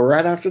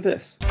right after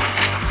this.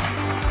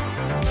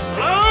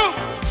 Hello?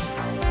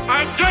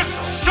 I just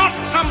shot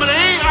somebody.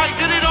 I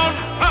did it on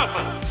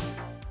purpose.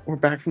 We're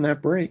back from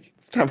that break.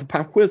 It's time for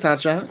Pop Quiz,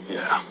 Hotshot.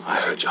 Yeah, I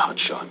heard you,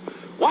 Hotshot.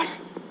 What?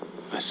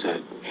 I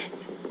said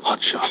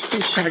Hotshot.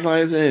 Whose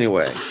tagline is it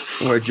anyway?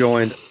 We're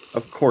joined,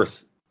 of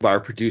course, by our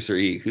producer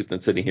E, who's been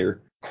sitting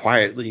here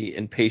quietly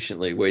and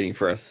patiently waiting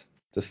for us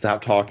to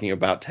stop talking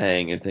about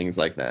Tang and things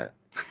like that.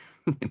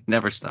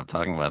 Never stop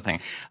talking about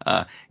things.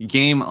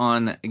 Game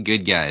on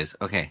Good Guys.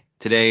 Okay,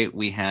 today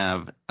we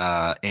have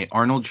a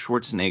Arnold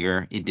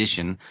Schwarzenegger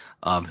edition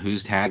of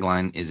Whose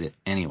Tagline Is It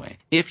Anyway?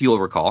 If you'll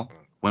recall,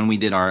 when we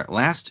did our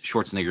last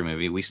Schwarzenegger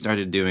movie, we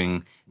started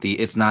doing the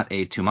It's Not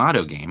a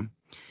Tomato game,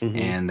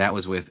 and that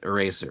was with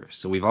Eraser.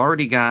 So we've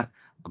already got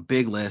a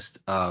big list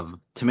of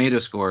tomato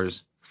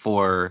scores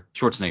for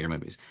Schwarzenegger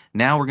movies.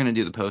 Now we're going to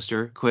do the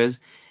poster quiz,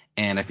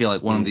 and I feel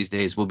like one of these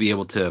days we'll be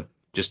able to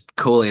just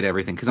collate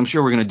everything, because I'm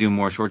sure we're going to do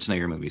more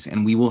Schwarzenegger movies,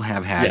 and we will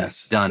have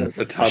done a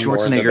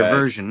Schwarzenegger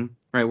version.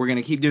 Right, we're going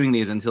to keep doing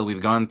these until we've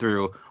gone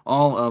through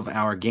all of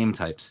our game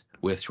types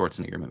with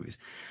Schwarzenegger movies.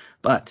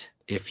 But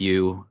if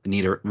you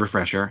need a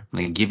refresher, I'm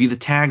going to give you the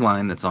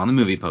tagline that's on the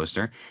movie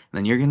poster, and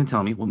then you're going to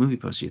tell me what movie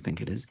poster you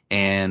think it is.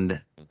 And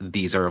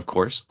these are, of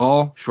course,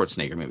 all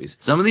Schwarzenegger movies.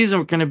 Some of these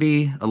are going to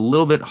be a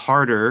little bit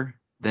harder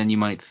than you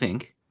might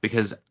think,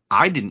 because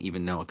I didn't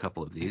even know a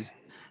couple of these.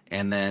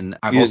 And then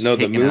I've also know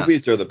the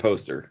movies or the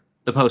poster?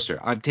 The poster.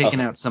 I've taken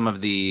out some of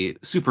the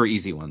super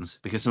easy ones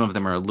because some of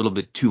them are a little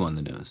bit too on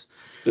the nose.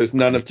 There's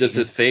none of just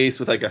his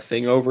face with like a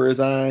thing over his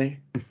eye?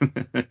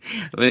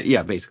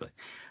 Yeah, basically.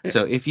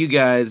 So if you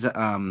guys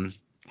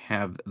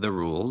have the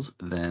rules,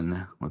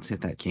 then let's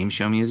hit that game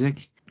show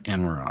music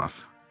and we're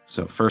off.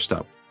 So first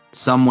up,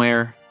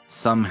 somewhere,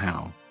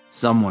 somehow,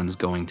 someone's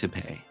going to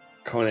pay.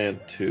 Conan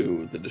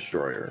 2, The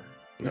Destroyer.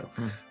 No.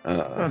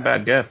 Not a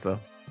bad guess, though.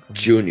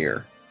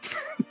 Junior.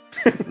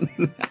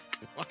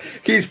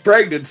 He's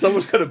pregnant.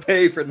 Someone's going to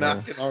pay for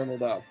knocking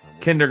Arnold up.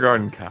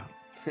 Kindergarten Cop.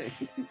 All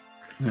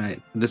right.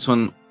 This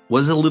one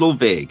was a little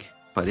vague.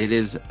 but it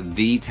is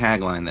the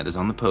tagline that is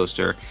on the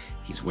poster.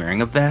 He's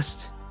wearing a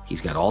vest.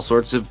 He's got all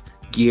sorts of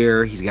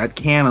gear. He's got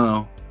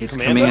camo. It's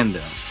Commando.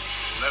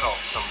 Let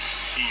off some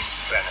steam,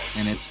 Bennett.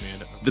 And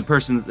it's the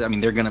person, I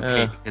mean, they're going to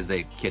pay because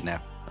they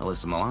kidnapped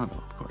Alyssa Milano,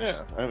 of course.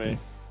 Yeah, I mean,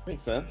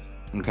 makes sense.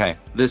 Okay,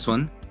 this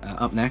one,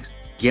 up next.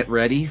 Get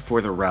ready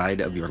for the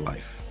ride of your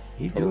life.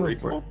 Total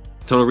Recall?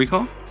 Total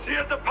Recall? See you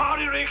at the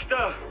party,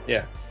 Richter.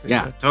 Yeah.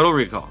 Yeah, Total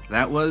Recall.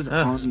 That was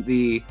on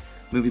the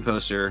movie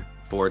poster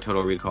for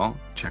Total Recall.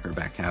 Check our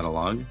back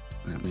catalog.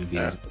 That movie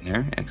is in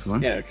there.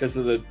 Excellent. Yeah, because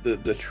of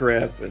the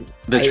trip. And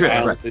trip,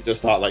 I honestly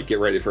just thought, like, get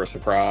ready for a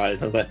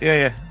surprise. I was like,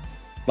 Yeah.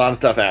 a lot of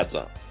stuff adds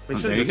up. We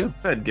should have just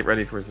said get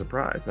ready for a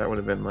surprise. That would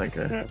have been like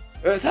a...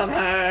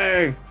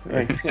 Something!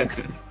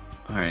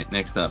 All right,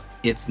 next up.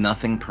 It's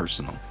Nothing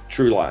Personal.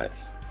 True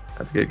Lies.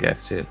 That's a good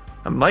guess, shit.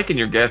 I'm liking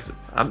your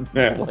guesses. I'm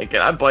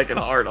blanking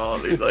hard on all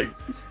these. Like,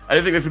 I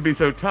didn't think this would be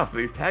so tough.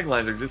 These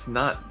taglines are just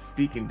not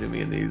speaking to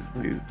me in these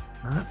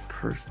not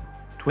personal.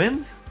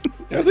 Twins?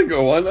 That's a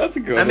good one. That's a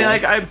good one. I mean,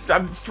 like,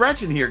 I'm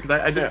stretching here because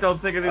I just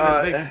don't think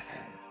anything.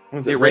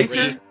 The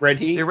Eraser? Red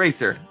Heat?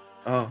 Eraser.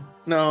 Oh,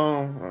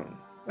 no.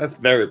 That's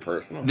very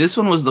personal. This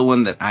one was the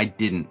one that I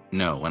didn't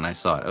know when I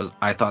saw it.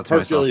 I thought to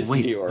Hercules,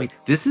 myself, New York. wait,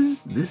 this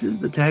is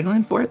the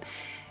tagline for it?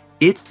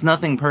 It's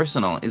Nothing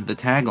Personal is the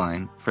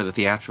tagline for the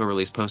theatrical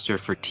release poster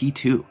for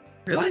T2.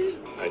 Really?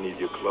 I need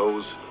your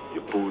clothes,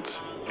 your boots,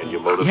 and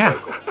your Yeah,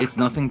 motorcycle. it's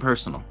Nothing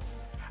Personal.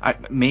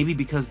 Maybe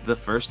because the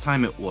first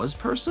time it was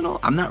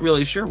personal? I'm not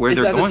really sure where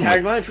they're going. Is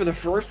that the tagline for the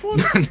first one?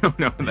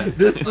 No.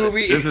 This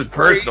movie is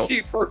personal.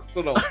 crazy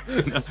personal.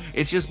 No,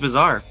 it's just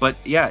bizarre. But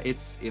yeah,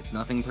 it's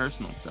Nothing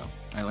Personal. So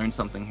I learned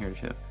something here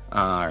too.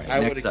 All right, I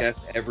would next have up.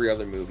 guessed every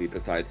other movie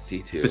besides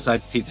T2.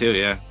 Besides T2,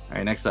 yeah. All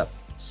right, next up.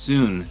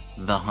 Soon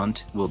the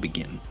hunt will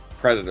begin.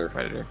 Predator.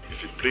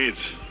 If it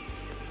bleeds,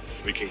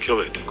 we can kill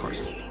it. Of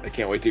course. I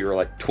can't wait till you're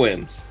like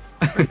twins.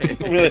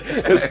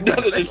 There's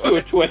nothing to do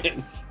with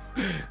twins.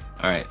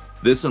 All right,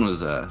 this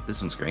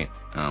one's great.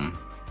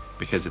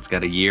 Because it's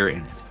got a year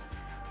in it.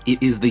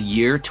 It is the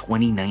year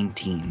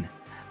 2019.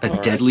 A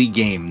deadly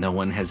game no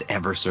one has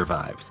ever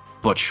survived,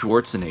 but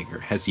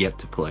Schwarzenegger has yet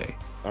to play.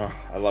 Oh,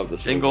 I love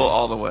this. Jingle movie.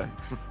 all the way.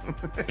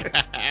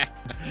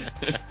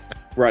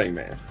 Running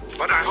Man.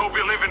 But I hope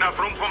you leave enough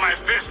room for my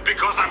fist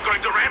because I'm going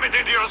to ram it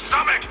into your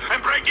stomach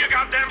and break your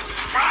goddamn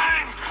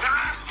spine.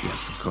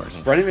 Yes, of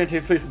course. Running Man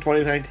takes place in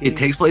 2019. It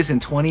takes place in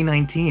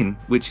 2019,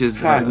 which is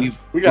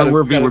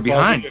we're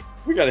behind.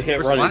 We gotta hit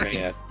We're Running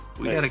slacking. Man.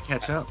 We got to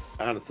catch up.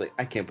 Honestly,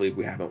 I can't believe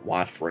we haven't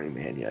watched Running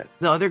Man yet.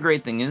 The other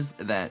great thing is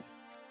that,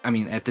 I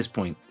mean, at this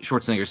point,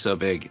 Schwarzenegger's so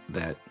big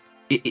that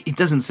it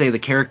doesn't say the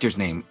character's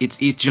name.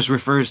 It just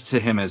refers to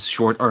him as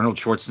Arnold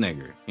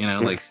Schwarzenegger. You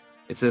know, like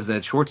it says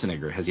that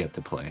Schwarzenegger has yet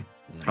to play.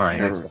 All right.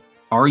 Next.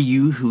 Are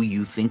you who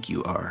you think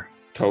you are?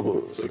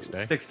 Total. 6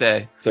 Day. Sixth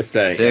Day. Sixth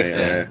Day.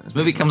 Yeah. This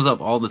movie comes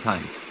up all the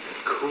time.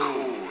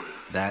 Cool.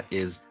 That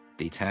is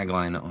the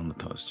tagline on the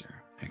poster.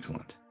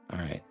 Excellent. All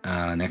right.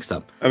 Next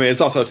up. I mean,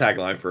 it's also a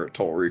tagline for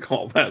Total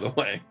Recall, by the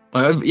way.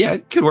 Yeah,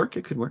 it could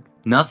work.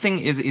 Nothing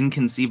is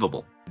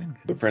inconceivable.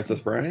 The Princess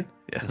Bride?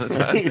 Yeah, that's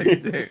what I was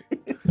thinking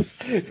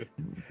too.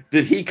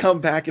 Did he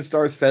come back as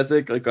Stars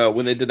Fezzik, like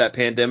when they did that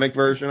pandemic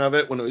version of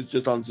it, when it was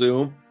just on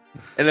Zoom?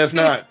 And if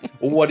not,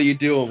 well, what are you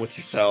doing with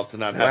yourself to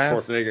not have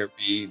Schwarzenegger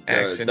be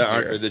the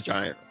Andre the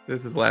Giant?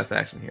 This is Last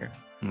Action Hero.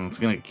 Well, it's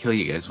gonna kill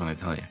you guys when I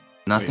tell you.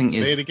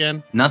 Say it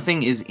again.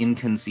 Nothing is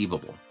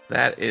inconceivable.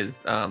 That is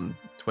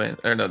twin,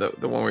 or no,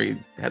 the one where he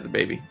had the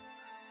baby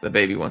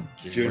one.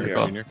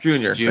 Junior.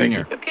 Junior.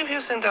 You keep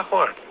using the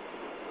word.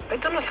 I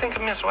don't think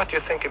it means what you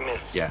think it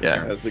means. Yeah.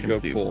 That's a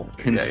good pull.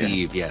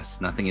 Conceive, yes.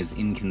 Nothing is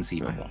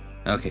inconceivable.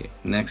 Okay,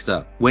 next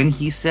up. When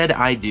he said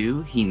I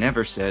do, he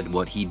never said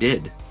what he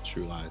did.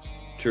 True Lies.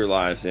 True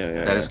Lies,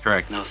 yeah. That is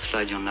correct. Now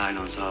slide your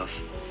nylons off,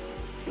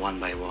 one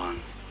by one.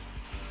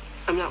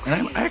 I'm not.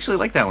 And I actually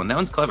like that one. That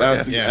one's clever.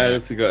 That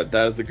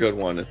is a good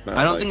one. It's not.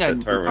 I don't think I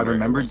Terminator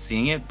remembered one.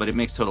 seeing it, but it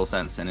makes total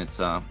sense, and it's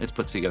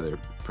put together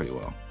pretty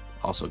well.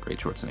 Also a great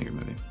Schwarzenegger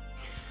movie.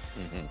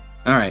 Mm-hmm.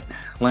 All right,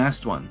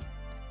 last one.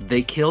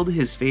 They killed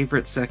his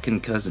favorite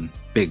second cousin.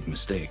 Big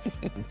mistake.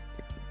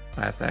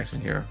 Last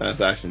Action Hero.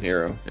 Last Action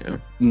Hero. Yeah.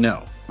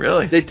 No.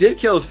 Really? They did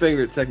kill his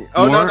favorite second.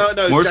 Oh,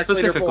 no. More Jack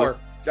Slater specifically. 4.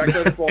 Jack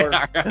Slater 4. All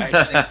right.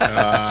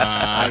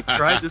 I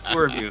tried to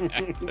swerve you.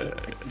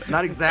 It's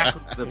not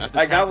exactly the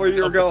I got where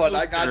you were going. I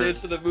poster got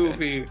into the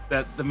movie.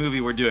 that the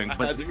movie we're doing, I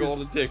but had the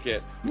golden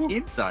ticket.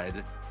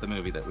 inside the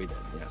movie that we did.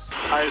 Yes.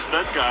 Hi, is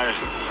that guy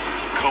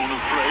Conan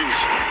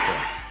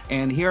Fraser?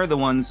 And here are the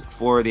ones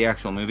for the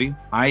actual movie.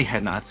 I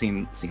had not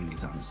seen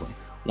these, honestly.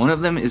 One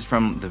of them is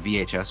from the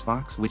VHS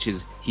box, which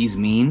is he's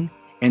mean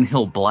and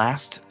he'll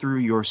blast through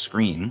your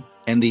screen.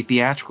 And the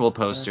theatrical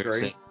poster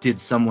said, did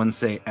someone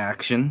say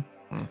action?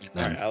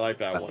 Right, I like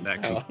that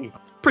one.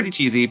 Pretty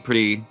cheesy,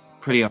 pretty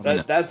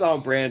on. That's on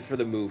brand for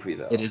the movie,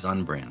 though. It is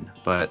on brand,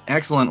 but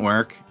excellent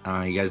work.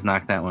 You guys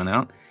knocked that one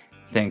out.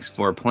 Thanks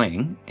for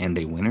playing, and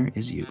a winner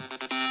is you.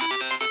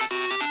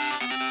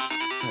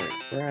 All right.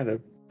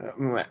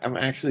 I'm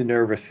actually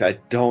nervous. I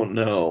don't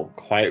know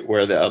quite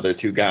where the other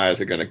two guys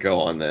are going to go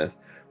on this.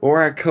 But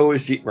we're at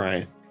Koichi.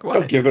 Ryan,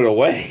 don't give it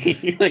away.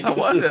 I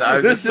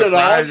wasn't. This is an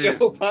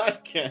audio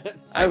podcast.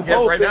 I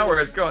guess right now where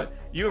it's going.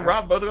 You and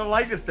Rob both are going to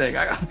like this thing.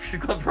 I'm just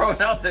going to throw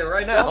it out there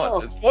right now.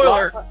 It's a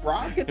spoiler.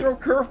 Rob can throw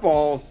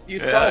curveballs. You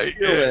saw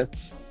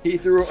Fearless. He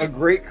threw a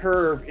great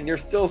curve, and you're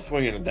still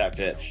swinging at that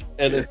pitch.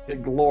 And it's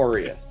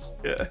glorious.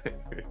 Yeah.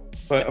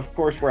 But, of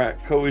course, we're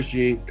at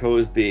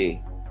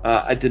Koisbi.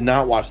 I did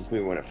not watch this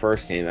movie when it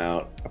first came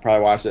out. I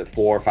probably watched it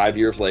 4 or 5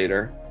 years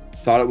later.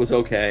 Thought it was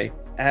okay.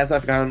 As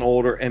I've gotten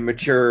older and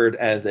matured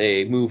as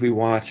a movie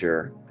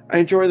watcher, I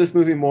enjoy this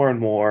movie more and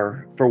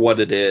more for what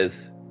it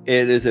is.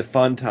 It is a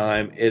fun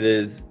time. It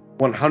is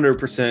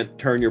 100%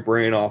 turn your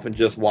brain off and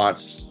just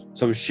watch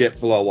some shit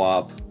blow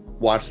up.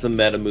 Watch some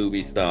meta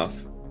movie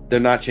stuff. They're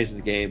not changing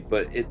the game,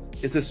 but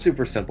it's a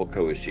super simple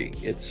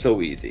Koichi. It's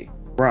so easy.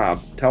 Rob,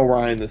 tell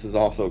Ryan this is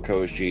also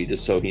Koichi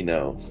just so he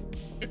knows.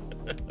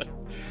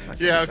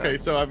 Yeah, okay.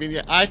 So, I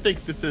mean, I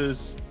think this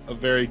is a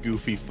very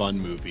goofy, fun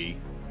movie.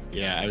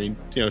 Yeah, I mean,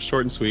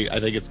 short and sweet. I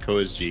think it's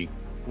Koichi.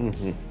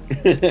 Mm-hmm.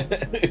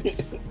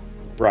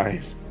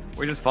 Right.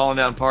 We're just falling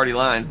down party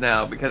lines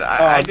now because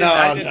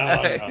No.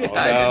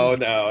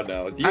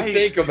 You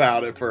think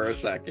about it for a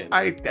second.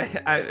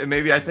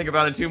 Maybe I think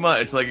about it too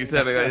much. Like you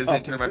said, maybe I just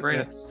didn't turn my brain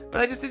on. But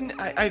I just didn't.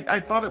 I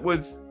thought it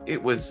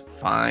was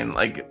fine.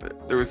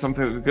 Like there was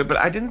something that was good, but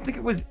I didn't think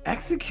it was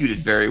executed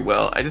very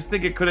well. I just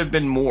think it could have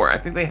been more. I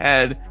think they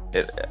had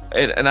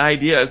an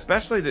idea,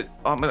 especially that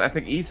I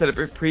think E said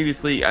it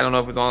previously. I don't know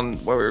if it was on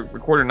what we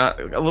recorded or not.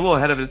 A little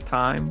ahead of its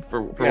time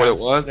for what it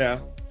was. Yeah.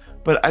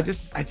 But I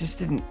just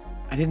didn't.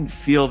 I didn't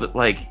feel that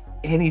like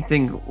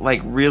anything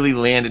like really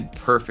landed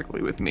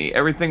perfectly with me.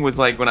 Everything was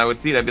like when I would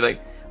see it, I'd be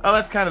like, oh,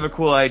 that's kind of a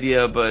cool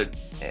idea, but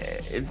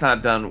it's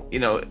not done,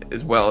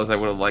 as well as I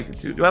would have liked it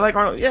to. Do I like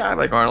Arnold? Yeah, I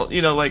like Arnold.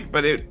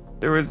 But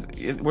there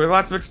were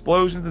lots of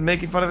explosions and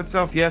making fun of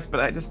itself, yes, but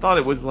I just thought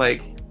it was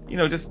like,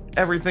 just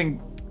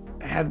everything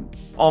had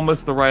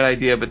almost the right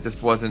idea, but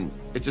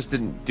it just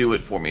didn't do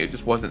it for me.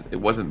 It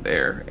wasn't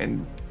there.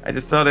 And I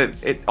just thought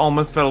it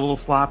almost felt a little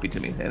sloppy to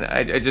me. And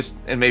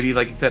and maybe,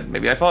 like you said,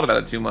 maybe I thought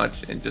about it too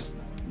much and just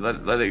let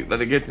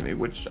it get to me,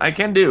 which I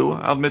can do.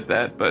 I'll admit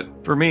that.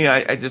 But for me,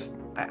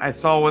 I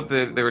saw what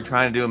they were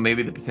trying to do and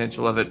maybe the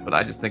potential of it, but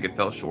I just think it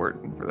fell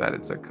short. And for that,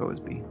 it's a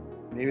Koisbi.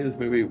 Maybe this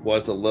movie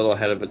was a little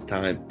ahead of its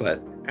time,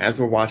 but as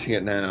we're watching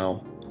it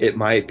now, it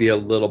might be a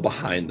little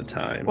behind the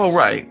times. Well,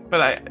 right.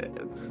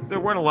 But there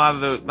weren't a lot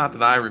of those, not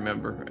that I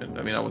remember. And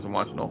I mean, I wasn't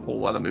watching a whole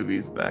lot of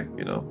movies back,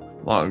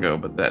 long ago,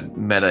 but that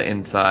meta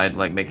inside,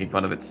 like making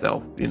fun of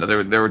itself.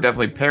 There were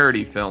definitely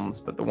parody films,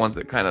 but the ones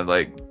that kind of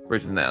like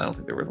bridged in that, I don't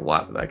think there was a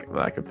lot that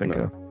I could think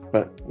of.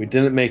 But we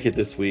didn't make it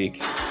this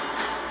week.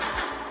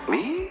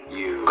 Me?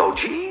 You?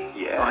 Koji?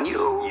 Yes. On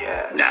you?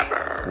 Yes.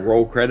 Never.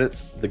 Roll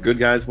credits. The good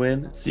guys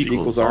win.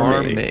 Sequels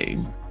are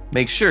made.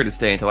 Make sure to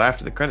stay until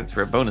after the credits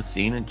for a bonus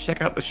scene and check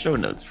out the show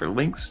notes for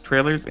links,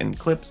 trailers, and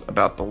clips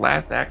about The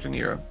Last Action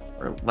Hero.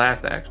 Or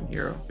Last Action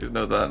Hero. There's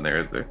no the in there,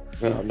 is there?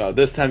 No.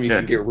 This time you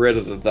can get rid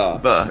of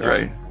the.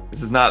 Right.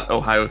 This is not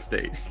Ohio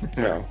State.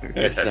 No,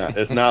 it's not.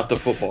 It's not the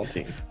football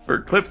team. For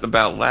clips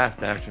about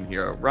Last Action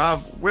Hero,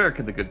 Rob, where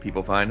can the good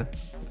people find us?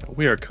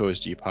 We are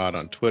KOSG Pod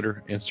on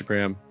Twitter,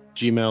 Instagram,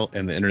 Gmail,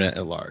 and the internet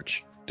at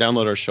large.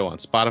 Download our show on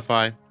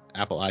Spotify,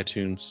 Apple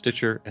iTunes,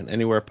 Stitcher, and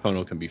anywhere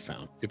Pono can be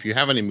found. If you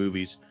have any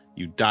movies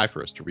you die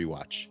for us to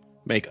rewatch,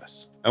 make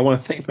us. I want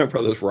to thank my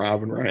brothers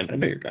Rob and Ryan. I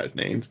know your guys'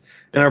 names.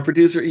 And our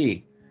producer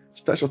E.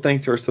 Special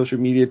thanks to our social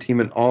media team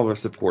and all of our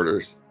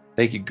supporters.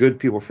 Thank you, good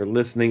people, for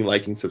listening,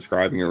 liking,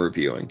 subscribing, and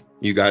reviewing.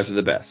 You guys are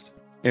the best.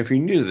 And if you're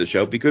new to the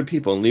show, be good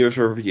people and leave us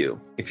a review.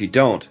 If you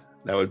don't,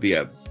 that would be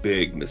a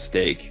big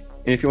mistake.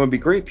 And if you want to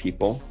be great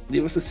people,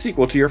 leave us a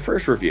sequel to your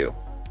first review.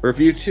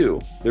 Review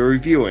 2, the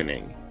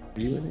reviewing.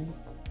 Reviewing?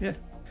 Yeah,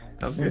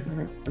 sounds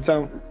good. It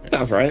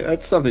sounds right.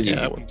 That's something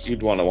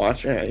you'd want to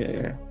watch.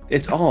 Yeah.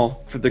 It's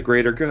all for the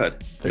greater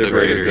good. The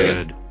greater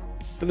good.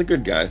 For the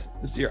good guys,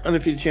 this is your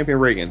undefeated champion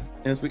Reagan.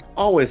 And as we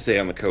always say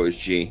on the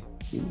KOSG,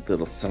 you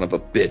little son of a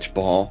bitch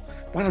ball,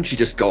 why don't you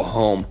just go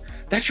home?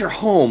 That's your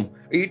home.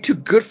 Are you too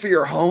good for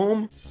your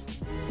home?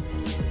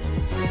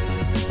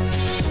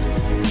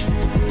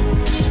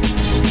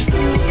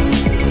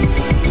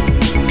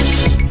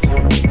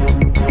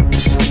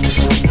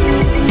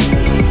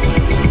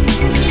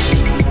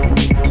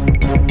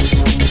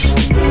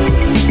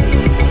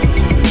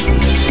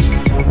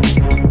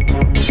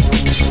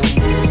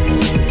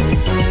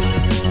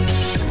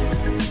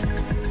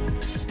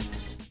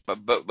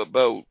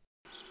 Boat.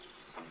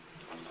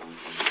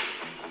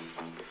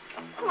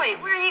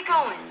 Wait, where are you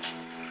going?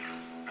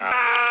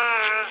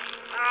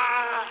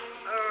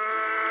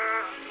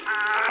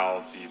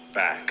 I'll be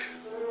back.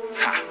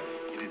 Ha!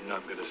 You did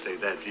not going to say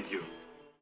that, did you?